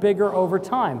and bigger over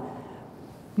time.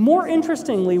 More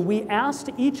interestingly, we asked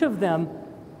each of them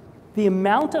the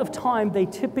amount of time they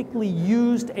typically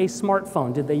used a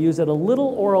smartphone. Did they use it a little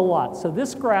or a lot? So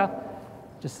this graph,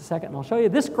 just a second and I'll show you,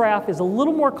 this graph is a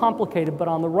little more complicated, but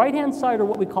on the right-hand side are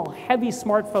what we call heavy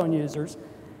smartphone users,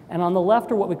 and on the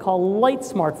left are what we call light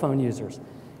smartphone users.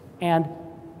 And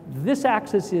this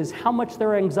axis is how much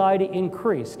their anxiety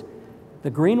increased. The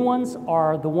green ones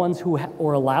are the ones who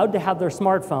were allowed to have their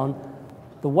smartphone.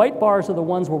 The white bars are the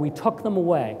ones where we took them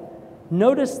away.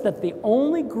 Notice that the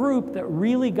only group that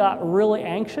really got really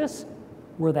anxious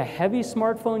were the heavy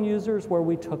smartphone users where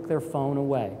we took their phone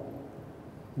away.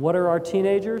 What are our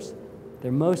teenagers?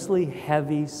 They're mostly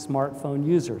heavy smartphone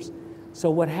users. So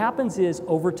what happens is,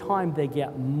 over time, they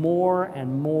get more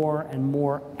and more and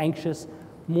more anxious,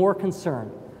 more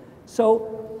concerned. So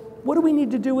what do we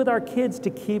need to do with our kids to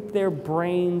keep their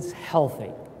brains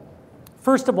healthy?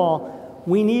 First of all,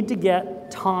 we need to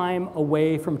get time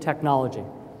away from technology.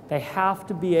 They have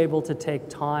to be able to take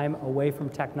time away from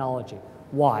technology.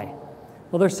 Why?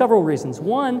 Well, there's several reasons.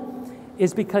 One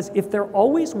is because if they're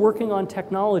always working on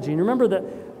technology, and remember that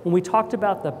when we talked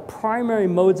about the primary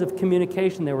modes of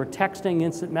communication, there were texting,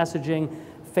 instant messaging,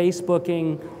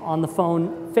 Facebooking, on the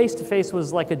phone. Face-to-face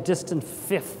was like a distant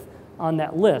fifth on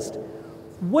that list.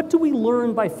 What do we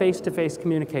learn by face-to-face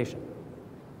communication?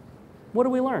 What do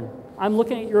we learn? I'm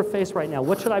looking at your face right now.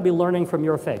 What should I be learning from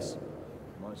your face?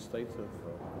 My state of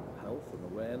health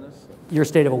and awareness. Your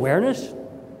state of awareness?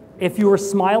 If you were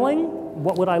smiling,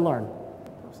 what would I learn?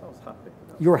 I was happy.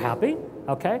 You're happy?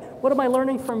 Okay. What am I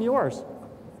learning from yours?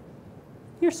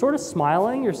 You're sort of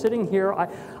smiling. You're sitting here.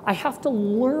 I have to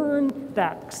learn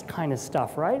that kind of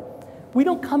stuff, right? We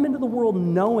don't come into the world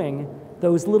knowing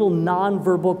those little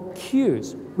nonverbal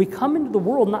cues. We come into the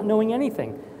world not knowing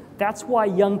anything. That's why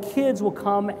young kids will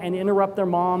come and interrupt their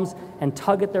moms and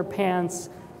tug at their pants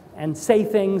and say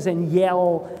things and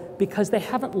yell, because they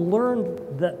haven't learned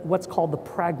what's called the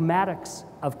pragmatics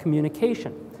of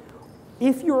communication.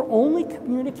 If you're only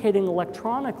communicating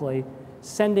electronically,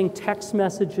 sending text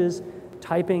messages,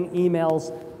 typing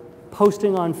emails,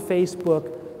 posting on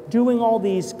Facebook, doing all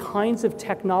these kinds of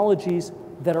technologies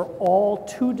that are all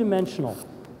two-dimensional,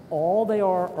 all they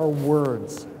are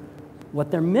words. What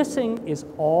they're missing is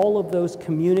all of those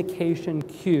communication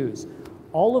cues,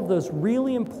 all of those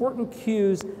really important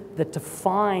cues that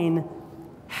define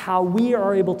how we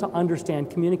are able to understand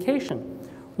communication.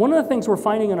 One of the things we're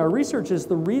finding in our research is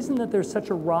the reason that there's such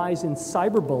a rise in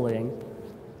cyberbullying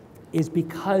is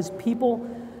because people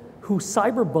who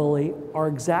cyberbully are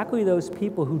exactly those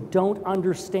people who don't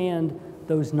understand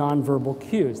those nonverbal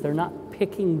cues. They're not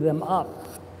picking them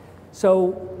up.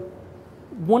 So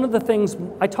one of the things,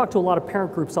 I talk to a lot of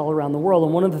parent groups all around the world,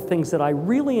 and one of the things that I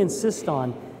really insist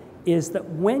on is that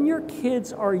when your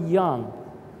kids are young,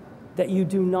 that you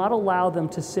do not allow them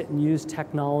to sit and use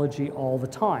technology all the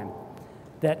time.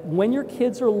 That when your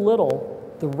kids are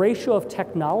little, the ratio of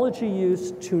technology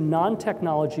use to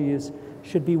non-technology use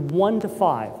should be 1 to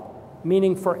 5,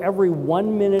 meaning for every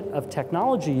 1 minute of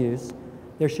technology use,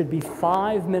 there should be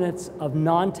 5 minutes of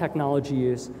non-technology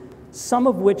use, some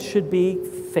of which should be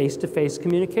face-to-face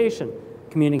communication,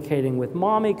 communicating with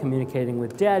mommy, communicating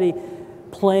with daddy,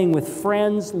 playing with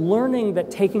friends, learning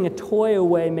that taking a toy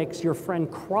away makes your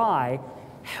friend cry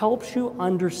helps you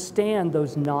understand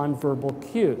those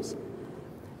nonverbal cues.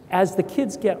 As the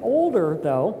kids get older,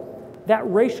 though, that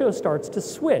ratio starts to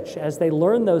switch. As they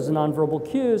learn those nonverbal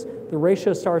cues, the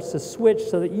ratio starts to switch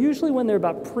so that usually when they're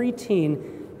about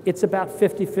preteen, it's about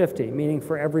 50-50, meaning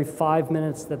for every 5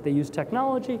 minutes that they use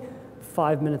technology,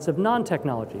 5 minutes of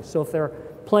non-technology. So if they're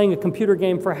playing a computer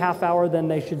game for a half hour, then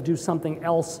they should do something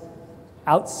else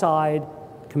outside,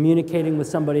 communicating with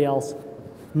somebody else,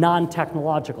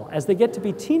 non-technological. As they get to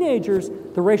be teenagers,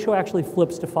 the ratio actually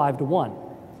flips to 5-to-1.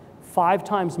 5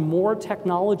 times more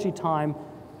technology time,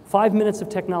 5 minutes of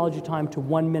technology time to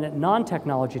 1 minute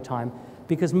non-technology time,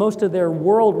 because most of their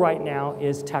world right now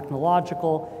is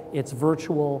technological, it's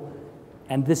virtual,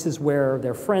 and this is where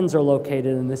their friends are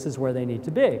located, and this is where they need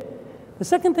to be. The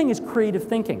second thing is creative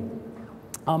thinking.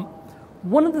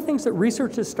 One of the things that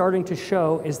research is starting to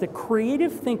show is that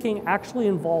creative thinking actually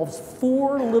involves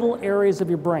 4 little areas of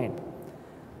your brain.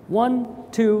 1,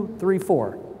 2, 3,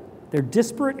 4. They're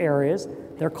disparate areas.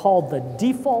 They're called the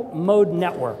default mode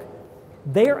network.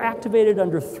 They are activated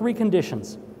under 3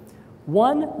 conditions.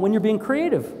 1, when you're being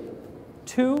creative.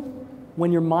 2,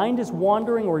 when your mind is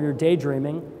wandering or you're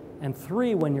daydreaming. And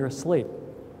 3, when you're asleep.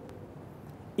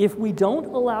 If we don't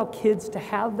allow kids to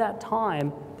have that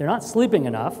time, they're not sleeping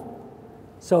enough.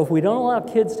 So if we don't allow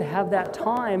kids to have that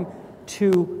time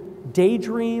to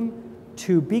daydream,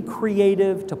 to be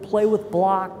creative, to play with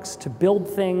blocks, to build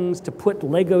things, to put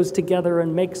Legos together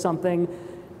and make something,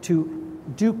 to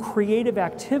do creative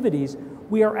activities,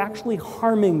 we are actually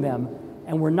harming them,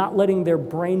 and we're not letting their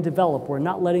brain develop. We're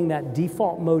not letting that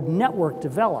default mode network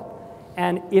develop.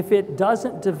 And if it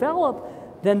doesn't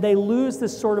develop, then they lose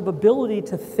this sort of ability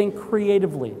to think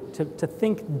creatively, to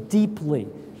think deeply,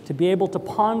 to be able to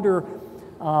ponder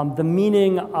the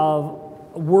meaning of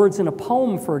words in a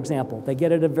poem, for example. They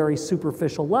get at a very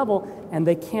superficial level, and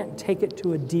they can't take it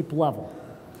to a deep level.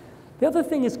 The other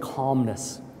thing is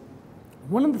calmness.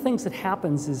 One of the things that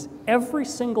happens is every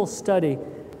single study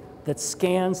that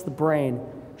scans the brain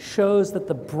shows that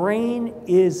the brain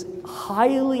is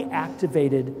highly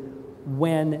activated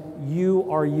when you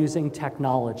are using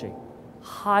technology.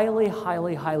 Highly,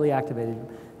 highly, highly activated.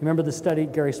 Remember the study,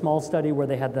 Gary Small's study, where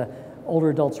they had the older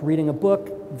adults reading a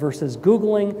book versus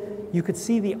Googling? You could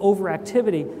see the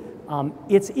overactivity.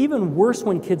 It's even worse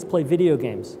when kids play video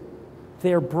games.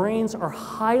 Their brains are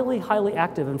highly, highly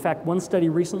active. In fact, one study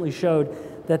recently showed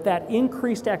that that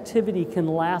increased activity can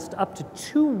last up to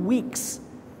 2 weeks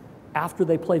after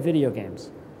they play video games.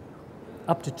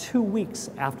 Up to 2 weeks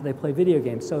after they play video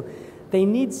games. So they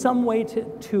need some way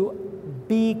to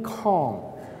be calm.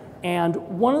 And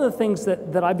one of the things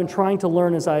that I've been trying to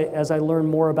learn as I learn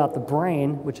more about the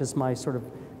brain, which is my sort of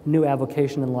new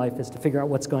avocation in life, is to figure out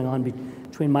what's going on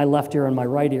between my left ear and my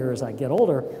right ear as I get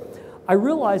older, I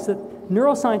realized that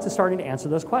neuroscience is starting to answer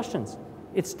those questions.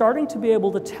 It's starting to be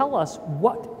able to tell us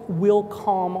what will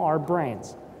calm our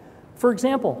brains. For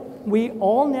example, we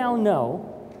all now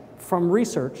know from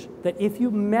research that if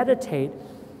you meditate,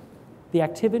 the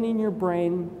activity in your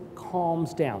brain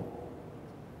calms down.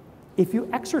 If you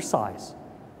exercise,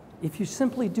 if you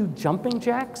simply do jumping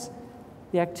jacks,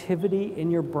 the activity in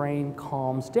your brain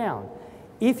calms down.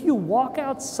 If you walk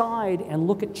outside and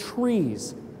look at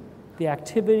trees, the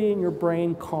activity in your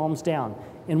brain calms down.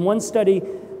 In one study,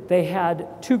 they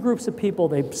had 2 groups of people.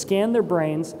 They scanned their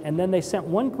brains, and then they sent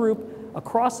one group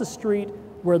across the street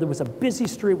where there was a busy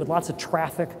street with lots of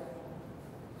traffic,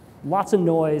 lots of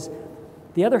noise.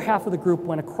 The other half of the group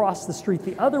went across the street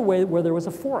the other way where there was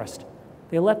a forest.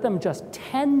 They let them just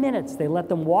 10 minutes, they let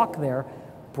them walk there,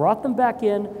 brought them back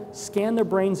in, scanned their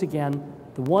brains again.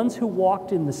 The ones who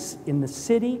walked in the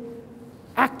city,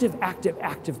 active, active,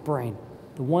 active brain.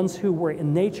 The ones who were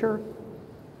in nature,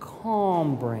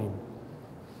 calm brain.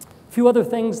 A few other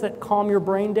things that calm your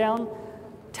brain down.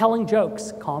 Telling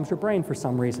jokes calms your brain for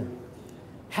some reason.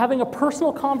 Having a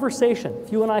personal conversation.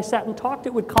 If you and I sat and talked,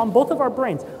 it would calm both of our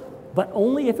brains, but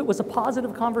only if it was a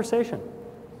positive conversation.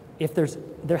 If turns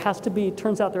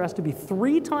out there has to be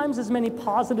 3 times as many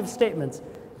positive statements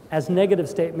as negative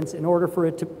statements in order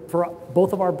for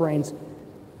both of our brains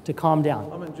to calm down.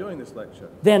 I'm enjoying this lecture.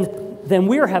 Then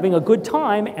we're having a good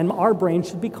time, and our brain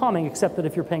should be calming, except that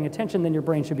if you're paying attention, then your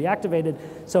brain should be activated,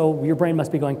 so your brain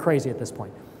must be going crazy at this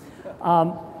point.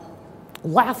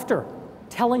 Laughter,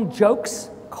 telling jokes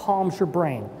calms your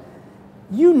brain.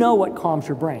 You know what calms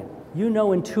your brain. You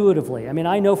know intuitively. I mean,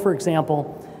 I know, for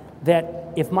example,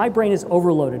 that if my brain is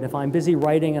overloaded, if I'm busy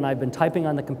writing and I've been typing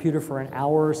on the computer for an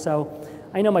hour or so,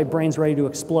 I know my brain's ready to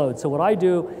explode. So what I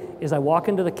do is I walk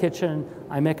into the kitchen,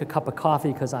 I make a cup of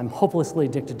coffee because I'm hopelessly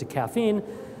addicted to caffeine,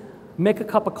 make a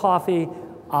cup of coffee,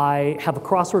 I have a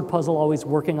crossword puzzle always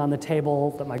working on the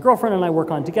table that my girlfriend and I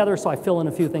work on together, so I fill in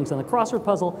a few things on the crossword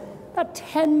puzzle. About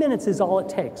 10 minutes is all it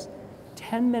takes.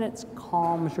 10 minutes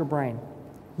calms your brain.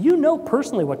 You know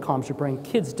personally what calms your brain.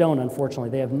 Kids don't, unfortunately.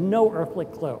 They have no earthly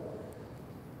clue.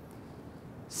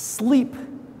 Sleep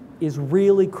is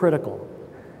really critical.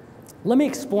 Let me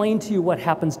explain to you what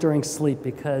happens during sleep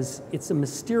because it's a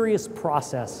mysterious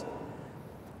process.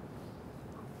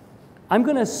 I'm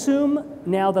going to assume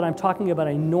now that I'm talking about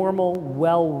a normal,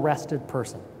 well-rested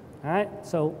person. All right?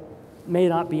 So may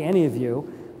not be any of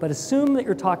you, but assume that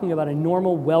you're talking about a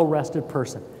normal, well-rested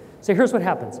person. So here's what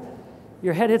happens.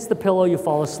 Your head hits the pillow, you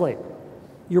fall asleep.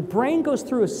 Your brain goes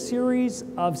through a series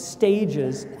of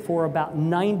stages for about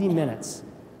 90 minutes.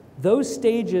 Those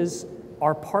stages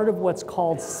are part of what's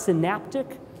called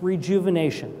synaptic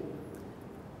rejuvenation.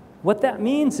 What that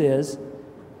means is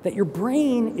that your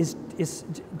brain is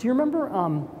do you remember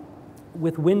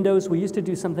with Windows, we used to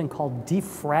do something called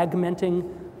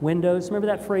defragmenting Windows? Remember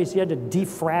that phrase, you had to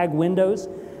defrag Windows?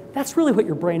 That's really what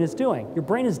your brain is doing. Your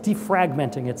brain is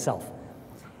defragmenting itself.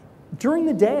 During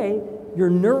the day,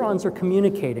 your neurons are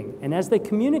communicating, and as they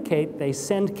communicate, they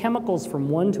send chemicals from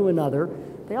one to another.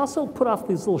 They also put off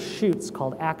these little shoots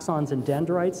called axons and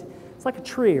dendrites. It's like a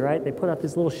tree, right? They put out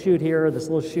this little shoot here, this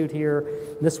little shoot here,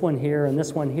 this one here, and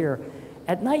this one here.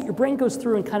 At night, your brain goes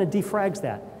through and kind of defrags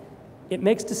that. It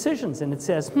makes decisions, and it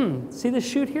says, see this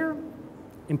shoot here?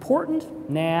 Important?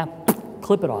 Nah,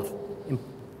 clip it off.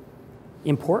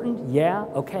 Important? Yeah,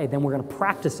 okay, then we're going to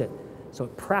practice it. So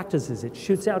it practices, it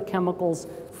shoots out chemicals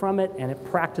from it, and it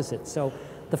practices it. So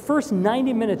the first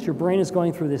 90 minutes, your brain is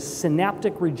going through this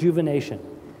synaptic rejuvenation.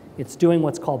 It's doing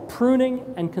what's called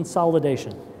pruning and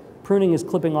consolidation. Pruning is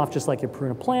clipping off just like you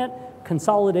prune a plant.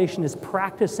 Consolidation is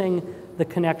practicing the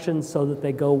connections so that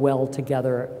they go well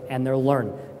together and they're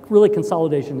learned. Really,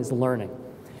 consolidation is learning.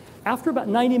 After about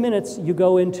 90 minutes, you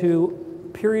go into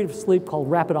a period of sleep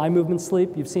called rapid eye movement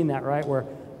sleep. You've seen that, right? Where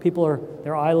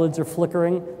their eyelids are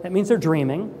flickering. That means they're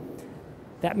dreaming.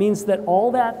 That means that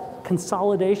all that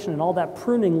consolidation and all that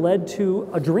pruning led to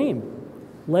a dream,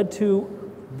 led to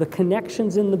the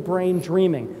connections in the brain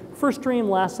dreaming. First dream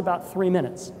lasts about 3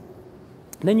 minutes.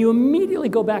 Then you immediately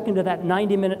go back into that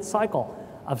 90-minute cycle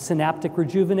of synaptic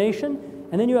rejuvenation,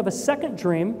 and then you have a second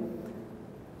dream.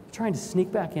 You're trying to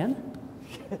sneak back in?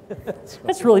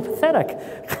 That's really pathetic.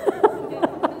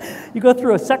 You go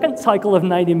through a second cycle of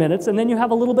 90 minutes, and then you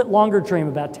have a little bit longer dream,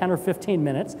 about 10 or 15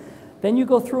 minutes. Then you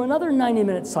go through another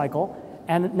 90-minute cycle,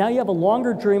 and now you have a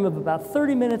longer dream of about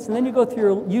 30 minutes, and then you go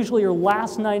through usually your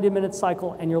last 90-minute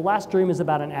cycle, and your last dream is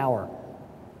about an hour.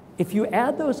 If you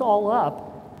add those all up,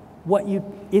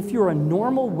 if you're a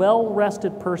normal,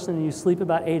 well-rested person and you sleep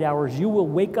about 8 hours, you will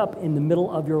wake up in the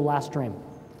middle of your last dream.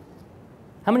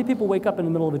 How many people wake up in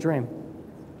the middle of a dream?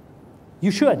 You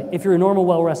should, if you're a normal,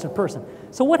 well-rested person.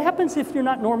 So what happens if you're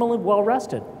not normal and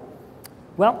well-rested?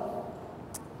 Well,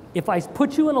 if I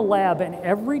put you in a lab and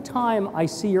every time I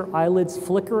see your eyelids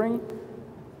flickering,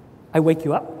 I wake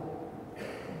you up,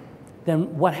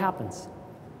 then what happens?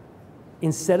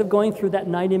 Instead of going through that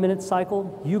 90-minute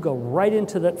cycle, you go right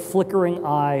into that flickering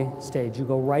eye stage. You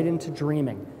go right into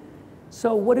dreaming.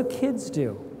 So what do kids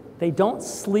do? They don't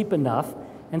sleep enough.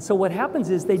 And so what happens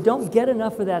is they don't get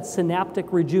enough of that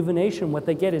synaptic rejuvenation. What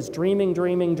they get is dreaming,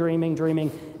 dreaming, dreaming, dreaming,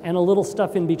 and a little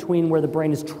stuff in between where the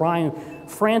brain is trying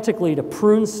frantically to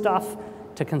prune stuff,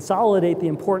 to consolidate the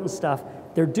important stuff.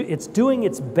 It's doing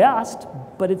its best,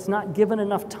 but it's not given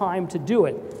enough time to do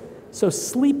it. So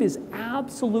sleep is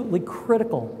absolutely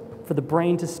critical for the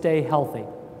brain to stay healthy.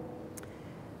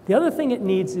 The other thing it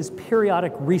needs is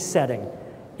periodic resetting.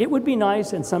 It would be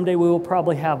nice, and someday we will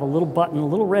probably have a little button, a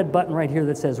little red button right here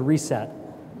that says reset,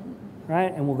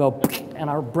 right? And we'll go, and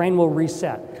our brain will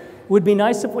reset. It would be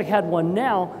nice if we had one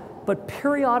now, but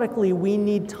periodically we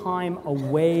need time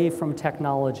away from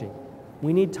technology.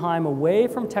 We need time away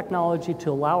from technology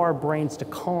to allow our brains to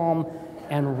calm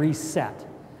and reset.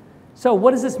 So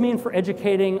what does this mean for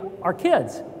educating our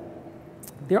kids?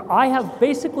 I have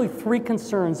basically 3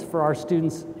 concerns for our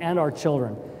students and our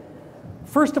children.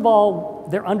 First of all,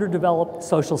 they're underdeveloped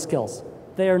social skills.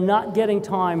 They are not getting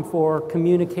time for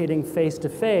communicating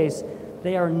face-to-face.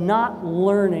 They are not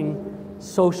learning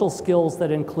social skills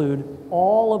that include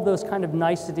all of those kind of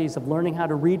niceties of learning how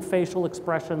to read facial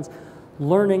expressions,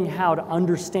 learning how to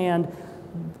understand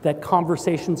that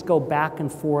conversations go back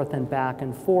and forth and back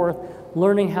and forth,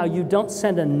 learning how you don't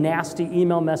send a nasty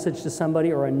email message to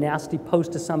somebody or a nasty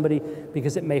post to somebody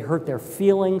because it may hurt their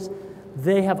feelings.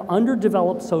 They have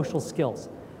underdeveloped social skills.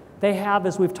 They have,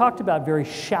 as we've talked about, very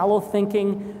shallow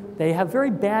thinking. They have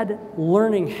very bad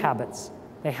learning habits.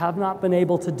 They have not been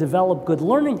able to develop good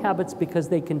learning habits because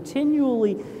they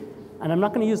continually, and I'm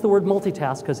not going to use the word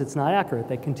multitask because it's not accurate,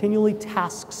 they continually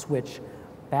task switch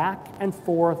back and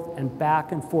forth and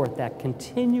back and forth, that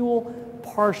continual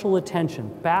partial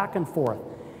attention, back and forth.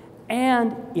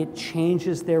 And it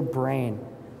changes their brain.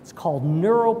 It's called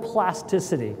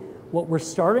neuroplasticity. What we're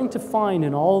starting to find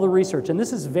in all the research, and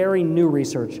this is very new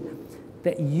research,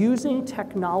 that using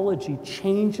technology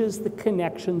changes the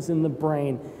connections in the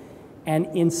brain. And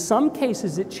in some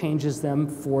cases, it changes them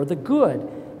for the good.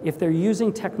 If they're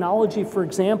using technology, for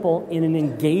example, in an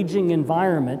engaging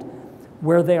environment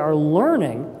where they are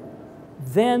learning,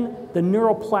 then the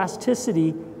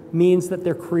neuroplasticity means that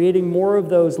they're creating more of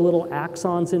those little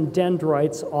axons and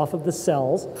dendrites off of the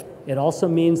cells. It also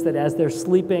means that as they're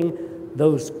sleeping,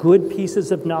 those good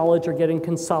pieces of knowledge are getting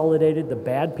consolidated, the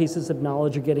bad pieces of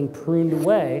knowledge are getting pruned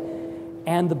away,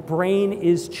 and the brain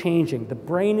is changing. The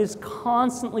brain is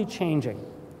constantly changing.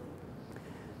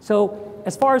 So,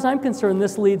 as far as I'm concerned,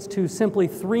 this leads to simply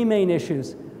three main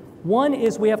issues. One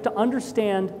is we have to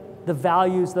understand the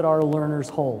values that our learners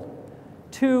hold.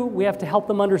 Two, we have to help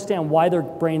them understand why their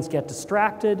brains get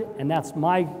distracted, and that's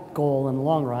my goal in the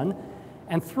long run.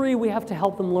 And three, we have to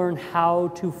help them learn how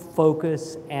to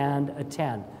focus and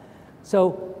attend.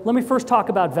 So let me first talk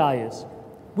about values.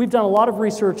 We've done a lot of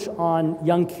research on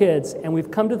young kids, and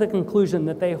we've come to the conclusion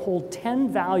that they hold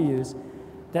 10 values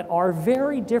that are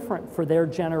very different for their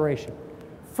generation.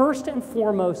 First and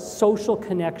foremost, social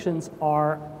connections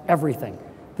are everything.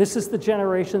 This is the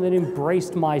generation that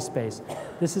embraced MySpace.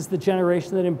 This is the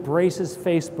generation that embraces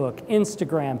Facebook,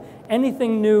 Instagram.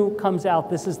 Anything new comes out,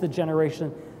 this is the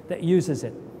generation that uses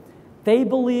it. They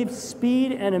believe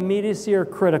speed and immediacy are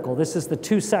critical. This is the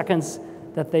 2 seconds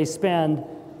that they spend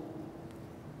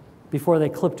before they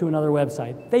click to another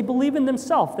website. They believe in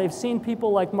themselves. They've seen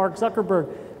people like Mark Zuckerberg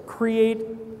create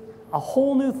a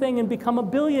whole new thing and become a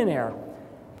billionaire.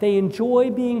 They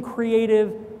enjoy being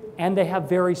creative, and they have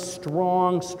very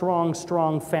strong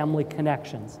family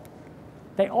connections.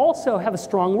 They also have a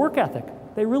strong work ethic.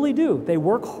 They really do. They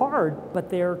work hard, but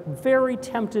they're very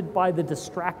tempted by the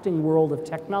distracting world of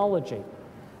technology.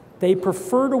 They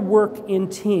prefer to work in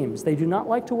teams. They do not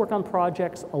like to work on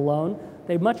projects alone.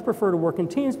 They much prefer to work in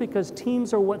teams because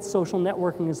teams are what social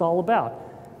networking is all about.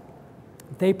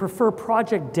 They prefer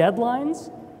project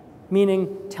deadlines,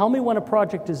 meaning tell me when a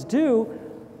project is due,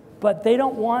 but they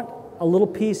don't want a little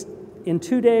piece in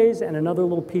 2 days and another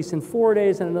little piece in 4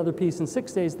 days and another piece in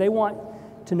 6 days. They want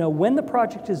to know when the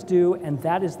project is due, and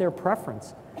that is their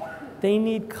preference. They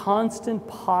need constant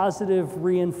positive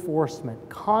reinforcement,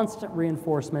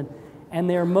 and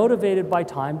they're motivated by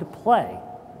time to play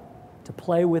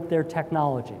with their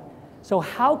technology. So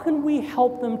how can we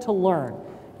help them to learn?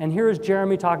 And here is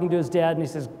Jeremy talking to his dad, and he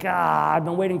says, God, I've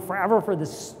been waiting forever for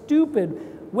this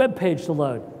stupid web page to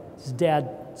load. His dad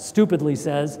stupidly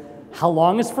says, how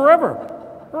long is forever?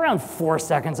 Around 4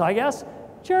 seconds, I guess.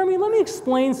 Jeremy, let me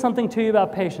explain something to you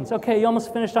about patience. Okay, you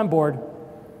almost finished, I'm bored.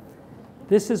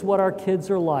 This is what our kids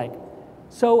are like.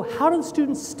 So how do the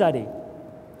students study?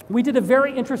 We did a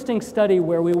very interesting study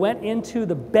where we went into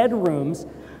the bedrooms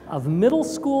of middle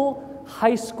school,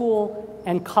 high school,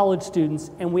 and college students,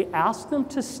 and we asked them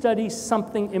to study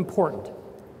something important.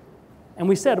 And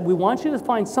we said, we want you to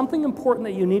find something important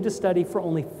that you need to study for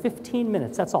only 15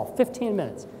 minutes. That's all, 15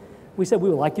 minutes. We said, we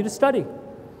would like you to study.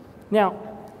 Now,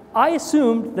 I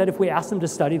assumed that if we asked them to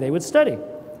study, they would study.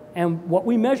 And what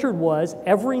we measured was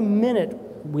every minute,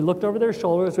 we looked over their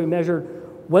shoulders, we measured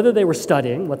whether they were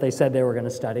studying, what they said they were going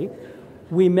to study.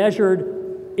 We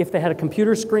measured if they had a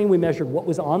computer screen, we measured what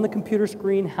was on the computer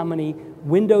screen, how many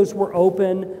windows were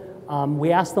open.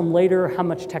 We asked them later how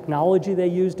much technology they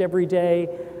used every day.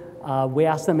 We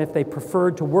asked them if they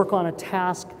preferred to work on a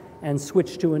task and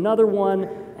switch to another one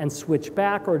and switch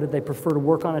back, or did they prefer to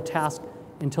work on a task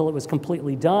until it was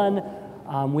completely done.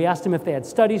 We asked them if they had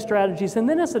study strategies, and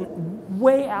then as a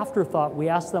way afterthought, we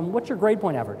asked them, what's your grade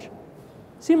point average?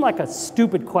 Seemed like a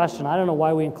stupid question. I don't know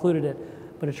why we included it,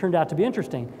 but it turned out to be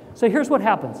interesting. So here's what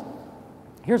happens.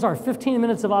 Here's our 15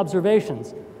 minutes of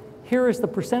observations. Here is the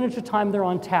percentage of time they're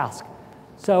on task.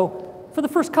 So for the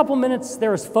first couple minutes,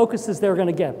 they're as focused as they're going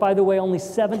to get. By the way, only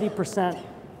 70%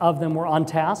 of them were on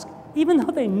task. Even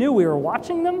though they knew we were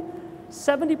watching them,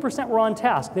 70% were on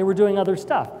task. They were doing other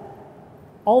stuff.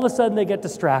 All of a sudden, they get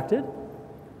distracted,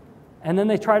 and then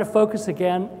they try to focus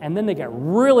again, and then they get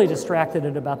really distracted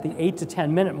at about the 8 to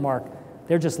 10 minute mark.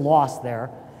 They're just lost there.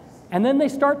 And then they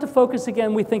start to focus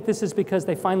again. We think this is because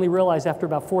they finally realize after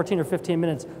about 14 or 15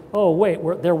 minutes, oh, wait,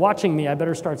 they're watching me. I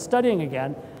better start studying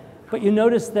again. But you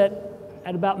notice that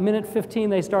at about minute 15,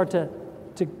 they start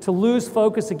to lose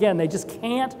focus again. They just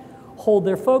can't hold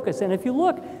their focus. And if you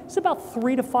look, it's about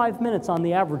 3 to 5 minutes on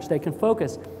the average they can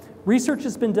focus. Research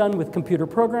has been done with computer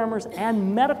programmers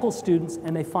and medical students,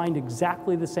 and they find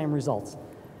exactly the same results.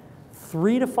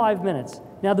 3 to 5 minutes.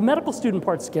 Now, the medical student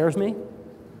part scares me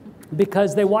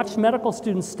because they watched medical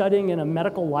students studying in a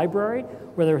medical library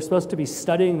where they were supposed to be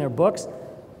studying their books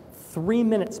 3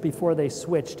 minutes before they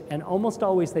switched, and almost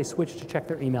always they switched to check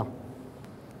their email.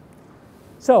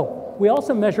 So we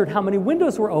also measured how many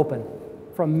windows were open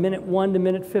from minute 1 to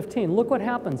minute 15. Look what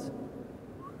happens.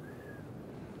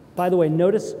 By the way,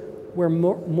 notice where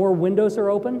more windows are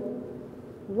open?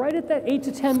 Right at that 8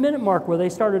 to 10 minute mark where they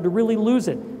started to really lose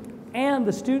it. And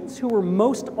the students who were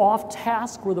most off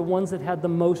task were the ones that had the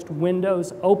most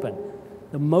windows open,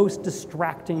 the most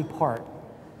distracting part.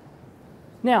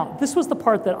 Now, this was the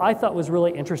part that I thought was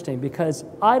really interesting because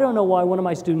I don't know why one of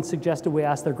my students suggested we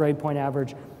ask their grade point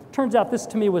average. Turns out this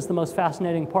to me was the most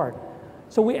fascinating part.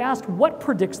 So we asked what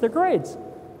predicts their grades.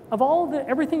 Of all of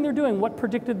everything they're doing, what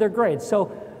predicted their grades?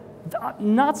 So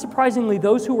not surprisingly,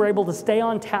 those who were able to stay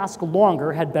on task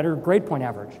longer had better grade point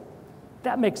average.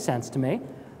 That makes sense to me.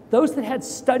 Those that had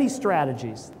study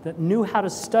strategies, that knew how to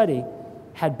study,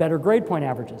 had better grade point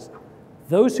averages.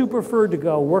 Those who preferred to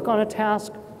go work on a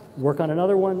task, work on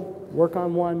another one, work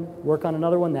on one, work on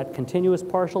another one, that continuous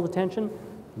partial attention,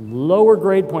 lower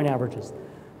grade point averages.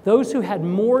 Those who had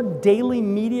more daily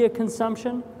media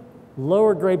consumption,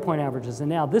 lower grade point averages. And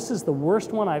now this is the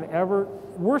worst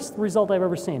result I've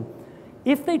ever seen.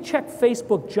 If they checked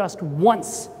Facebook just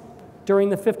once during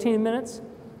the 15 minutes,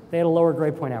 they had a lower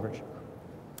grade point average.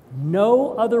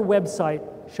 No other website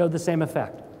showed the same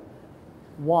effect.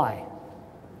 Why?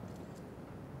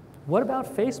 What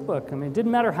about Facebook? I mean, it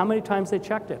didn't matter how many times they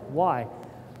checked it. Why?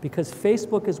 Because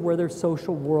Facebook is where their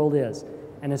social world is.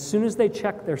 And as soon as they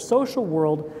checked their social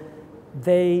world,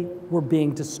 they were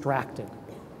being distracted.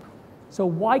 So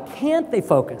why can't they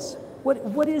focus?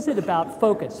 What is it about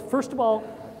focus? First of all,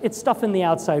 it's stuff in the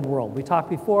outside world. We talked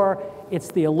before,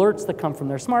 it's the alerts that come from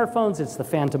their smartphones, it's the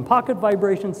phantom pocket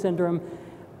vibration syndrome,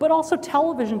 but also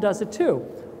television does it too.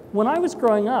 When I was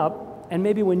growing up, and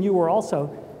maybe when you were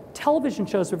also, television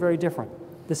shows were very different.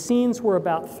 The scenes were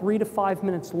about 3 to 5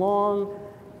 minutes long.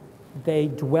 They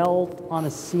dwelled on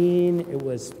a scene, it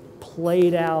was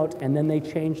played out, and then they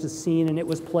changed the scene and it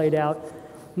was played out.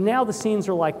 Now the scenes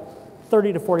are like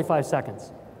 30 to 45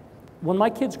 seconds. When my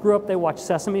kids grew up, they watched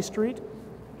Sesame Street.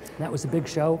 That was a big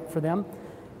show for them.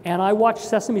 And I watched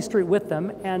Sesame Street with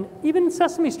them, and even in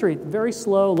Sesame Street, very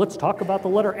slow, let's talk about the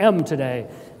letter M today.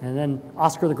 And then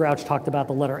Oscar the Grouch talked about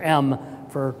the letter M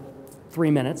for 3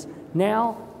 minutes.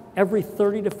 Now, every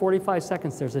 30 to 45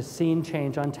 seconds, there's a scene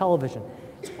change on television.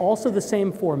 It's also the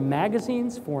same for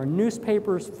magazines, for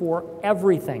newspapers, for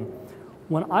everything.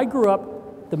 When I grew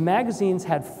up, the magazines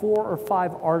had 4 or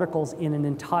 5 articles in an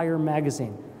entire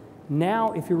magazine.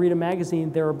 Now, if you read a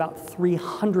magazine, there are about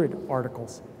 300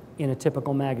 articles in a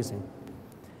typical magazine.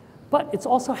 But it's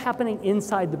also happening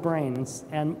inside the brain.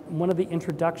 And one of the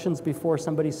introductions before,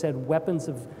 somebody said weapons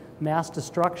of mass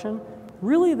destruction.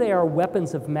 Really, they are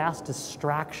weapons of mass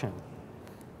distraction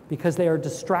because they are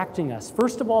distracting us.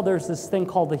 First of all, there's this thing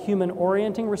called the human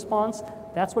orienting response.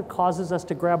 That's what causes us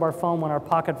to grab our phone when our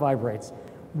pocket vibrates.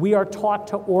 We are taught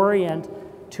to orient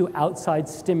to outside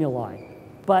stimuli,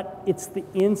 but it's the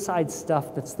inside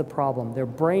stuff that's the problem. Their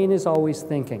brain is always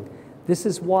thinking. This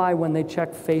is why when they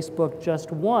checked Facebook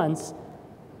just once,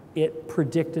 it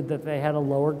predicted that they had a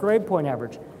lower grade point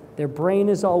average. Their brain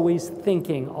is always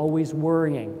thinking, always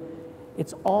worrying.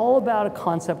 It's all about a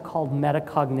concept called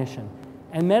metacognition.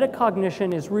 And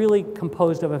metacognition is really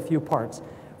composed of a few parts.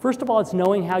 First of all, it's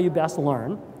knowing how you best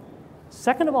learn.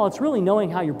 Second of all, it's really knowing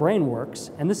how your brain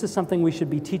works. And this is something we should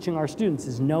be teaching our students,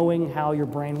 is knowing how your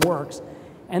brain works.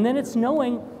 And then it's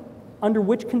knowing under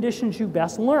which conditions you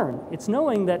best learn. It's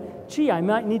knowing that, gee, I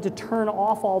might need to turn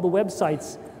off all the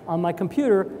websites on my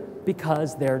computer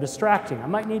because they're distracting. I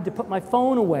might need to put my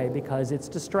phone away because it's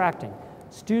distracting.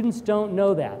 Students don't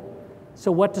know that.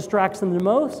 So what distracts them the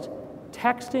most?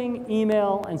 Texting,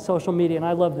 email, and social media. And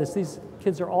I love this. These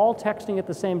kids are all texting at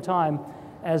the same time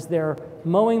as they're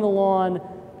mowing the lawn,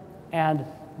 and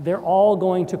they're all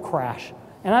going to crash.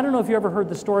 And I don't know if you ever heard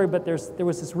the story, but there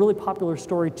was this really popular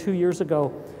story 2 years ago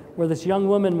where this young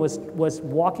woman was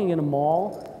walking in a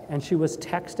mall, and she was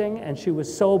texting, and she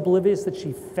was so oblivious that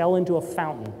she fell into a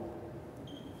fountain.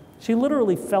 She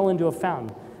literally fell into a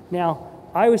fountain. Now,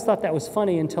 I always thought that was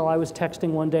funny until I was texting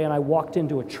one day and I walked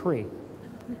into a tree.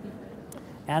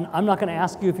 And I'm not going to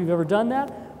ask you if you've ever done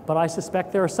that, but I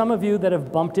suspect there are some of you that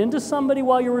have bumped into somebody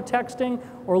while you were texting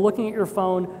or looking at your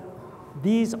phone.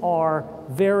 These are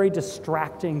very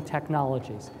distracting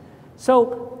technologies.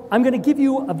 So I'm going to give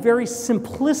you a very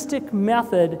simplistic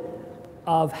method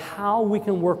of how we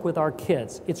can work with our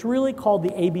kids. It's really called the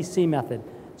ABC method.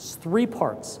 It's 3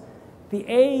 parts. The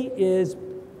A is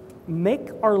make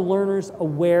our learners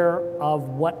aware of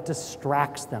what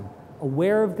distracts them.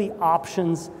 aware of the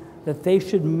options that they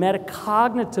should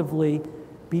metacognitively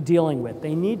be dealing with.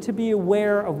 They need to be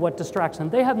aware of what distracts them.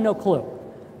 They have no clue.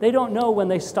 They don't know when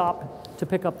they stop to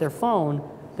pick up their phone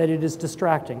that it is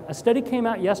distracting. A study came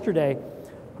out yesterday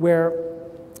where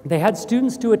they had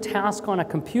students do a task on a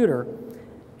computer,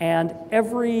 and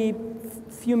every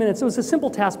few minutes, it was a simple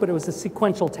task, but it was a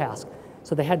sequential task.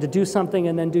 So they had to do something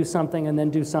and then do something and then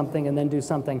do something and then do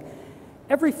something.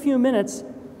 Every few minutes,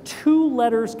 2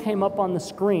 letters came up on the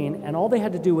screen, and all they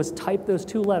had to do was type those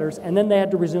 2 letters, and then they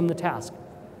had to resume the task.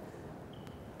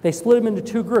 They split them into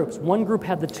 2 groups. One group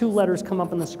had the 2 letters come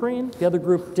up on the screen, the other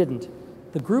group didn't.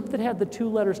 The group that had the 2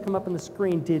 letters come up on the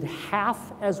screen did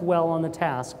half as well on the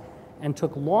task and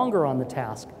took longer on the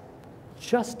task,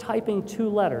 just typing 2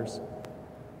 letters.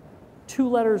 2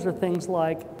 letters are things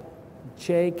like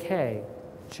JK,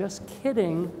 just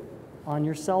kidding, on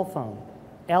your cell phone,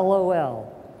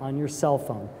 LOL on your cell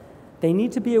phone. They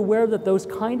need to be aware that those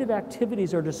kind of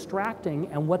activities are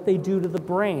distracting and what they do to the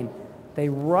brain. They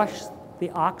rush the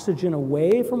oxygen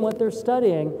away from what they're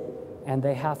studying, and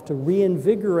they have to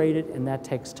reinvigorate it, and that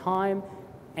takes time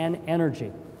and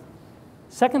energy.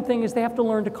 Second thing is they have to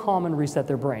learn to calm and reset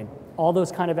their brain. All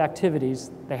those kind of activities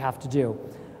they have to do.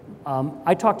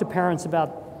 I talk to parents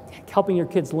about helping your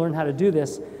kids learn how to do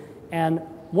this, and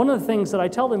one of the things that I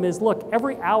tell them is, look,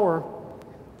 every hour,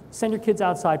 send your kids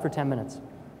outside for 10 minutes.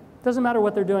 Doesn't matter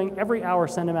what they're doing, every hour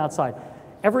send them outside.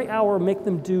 Every hour make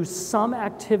them do some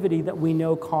activity that we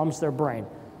know calms their brain.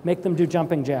 Make them do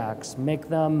jumping jacks, make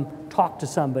them talk to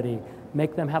somebody,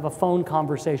 make them have a phone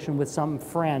conversation with some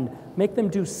friend, make them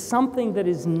do something that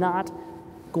is not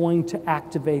going to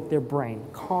activate their brain,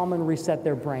 calm and reset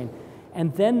their brain.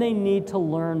 And then they need to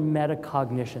learn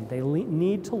metacognition. They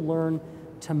need to learn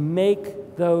to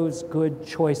make those good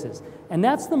choices. And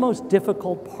that's the most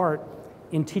difficult part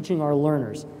in teaching our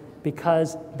learners,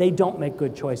 because they don't make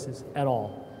good choices at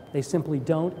all. They simply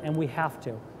don't, and we have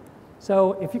to.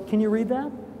 So can you read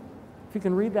that? If you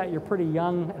can read that, you're pretty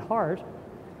young at heart.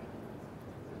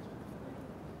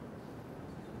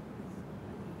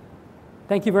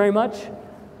 Thank you very much.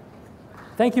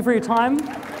 Thank you for your time.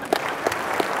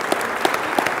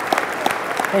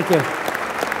 Thank you.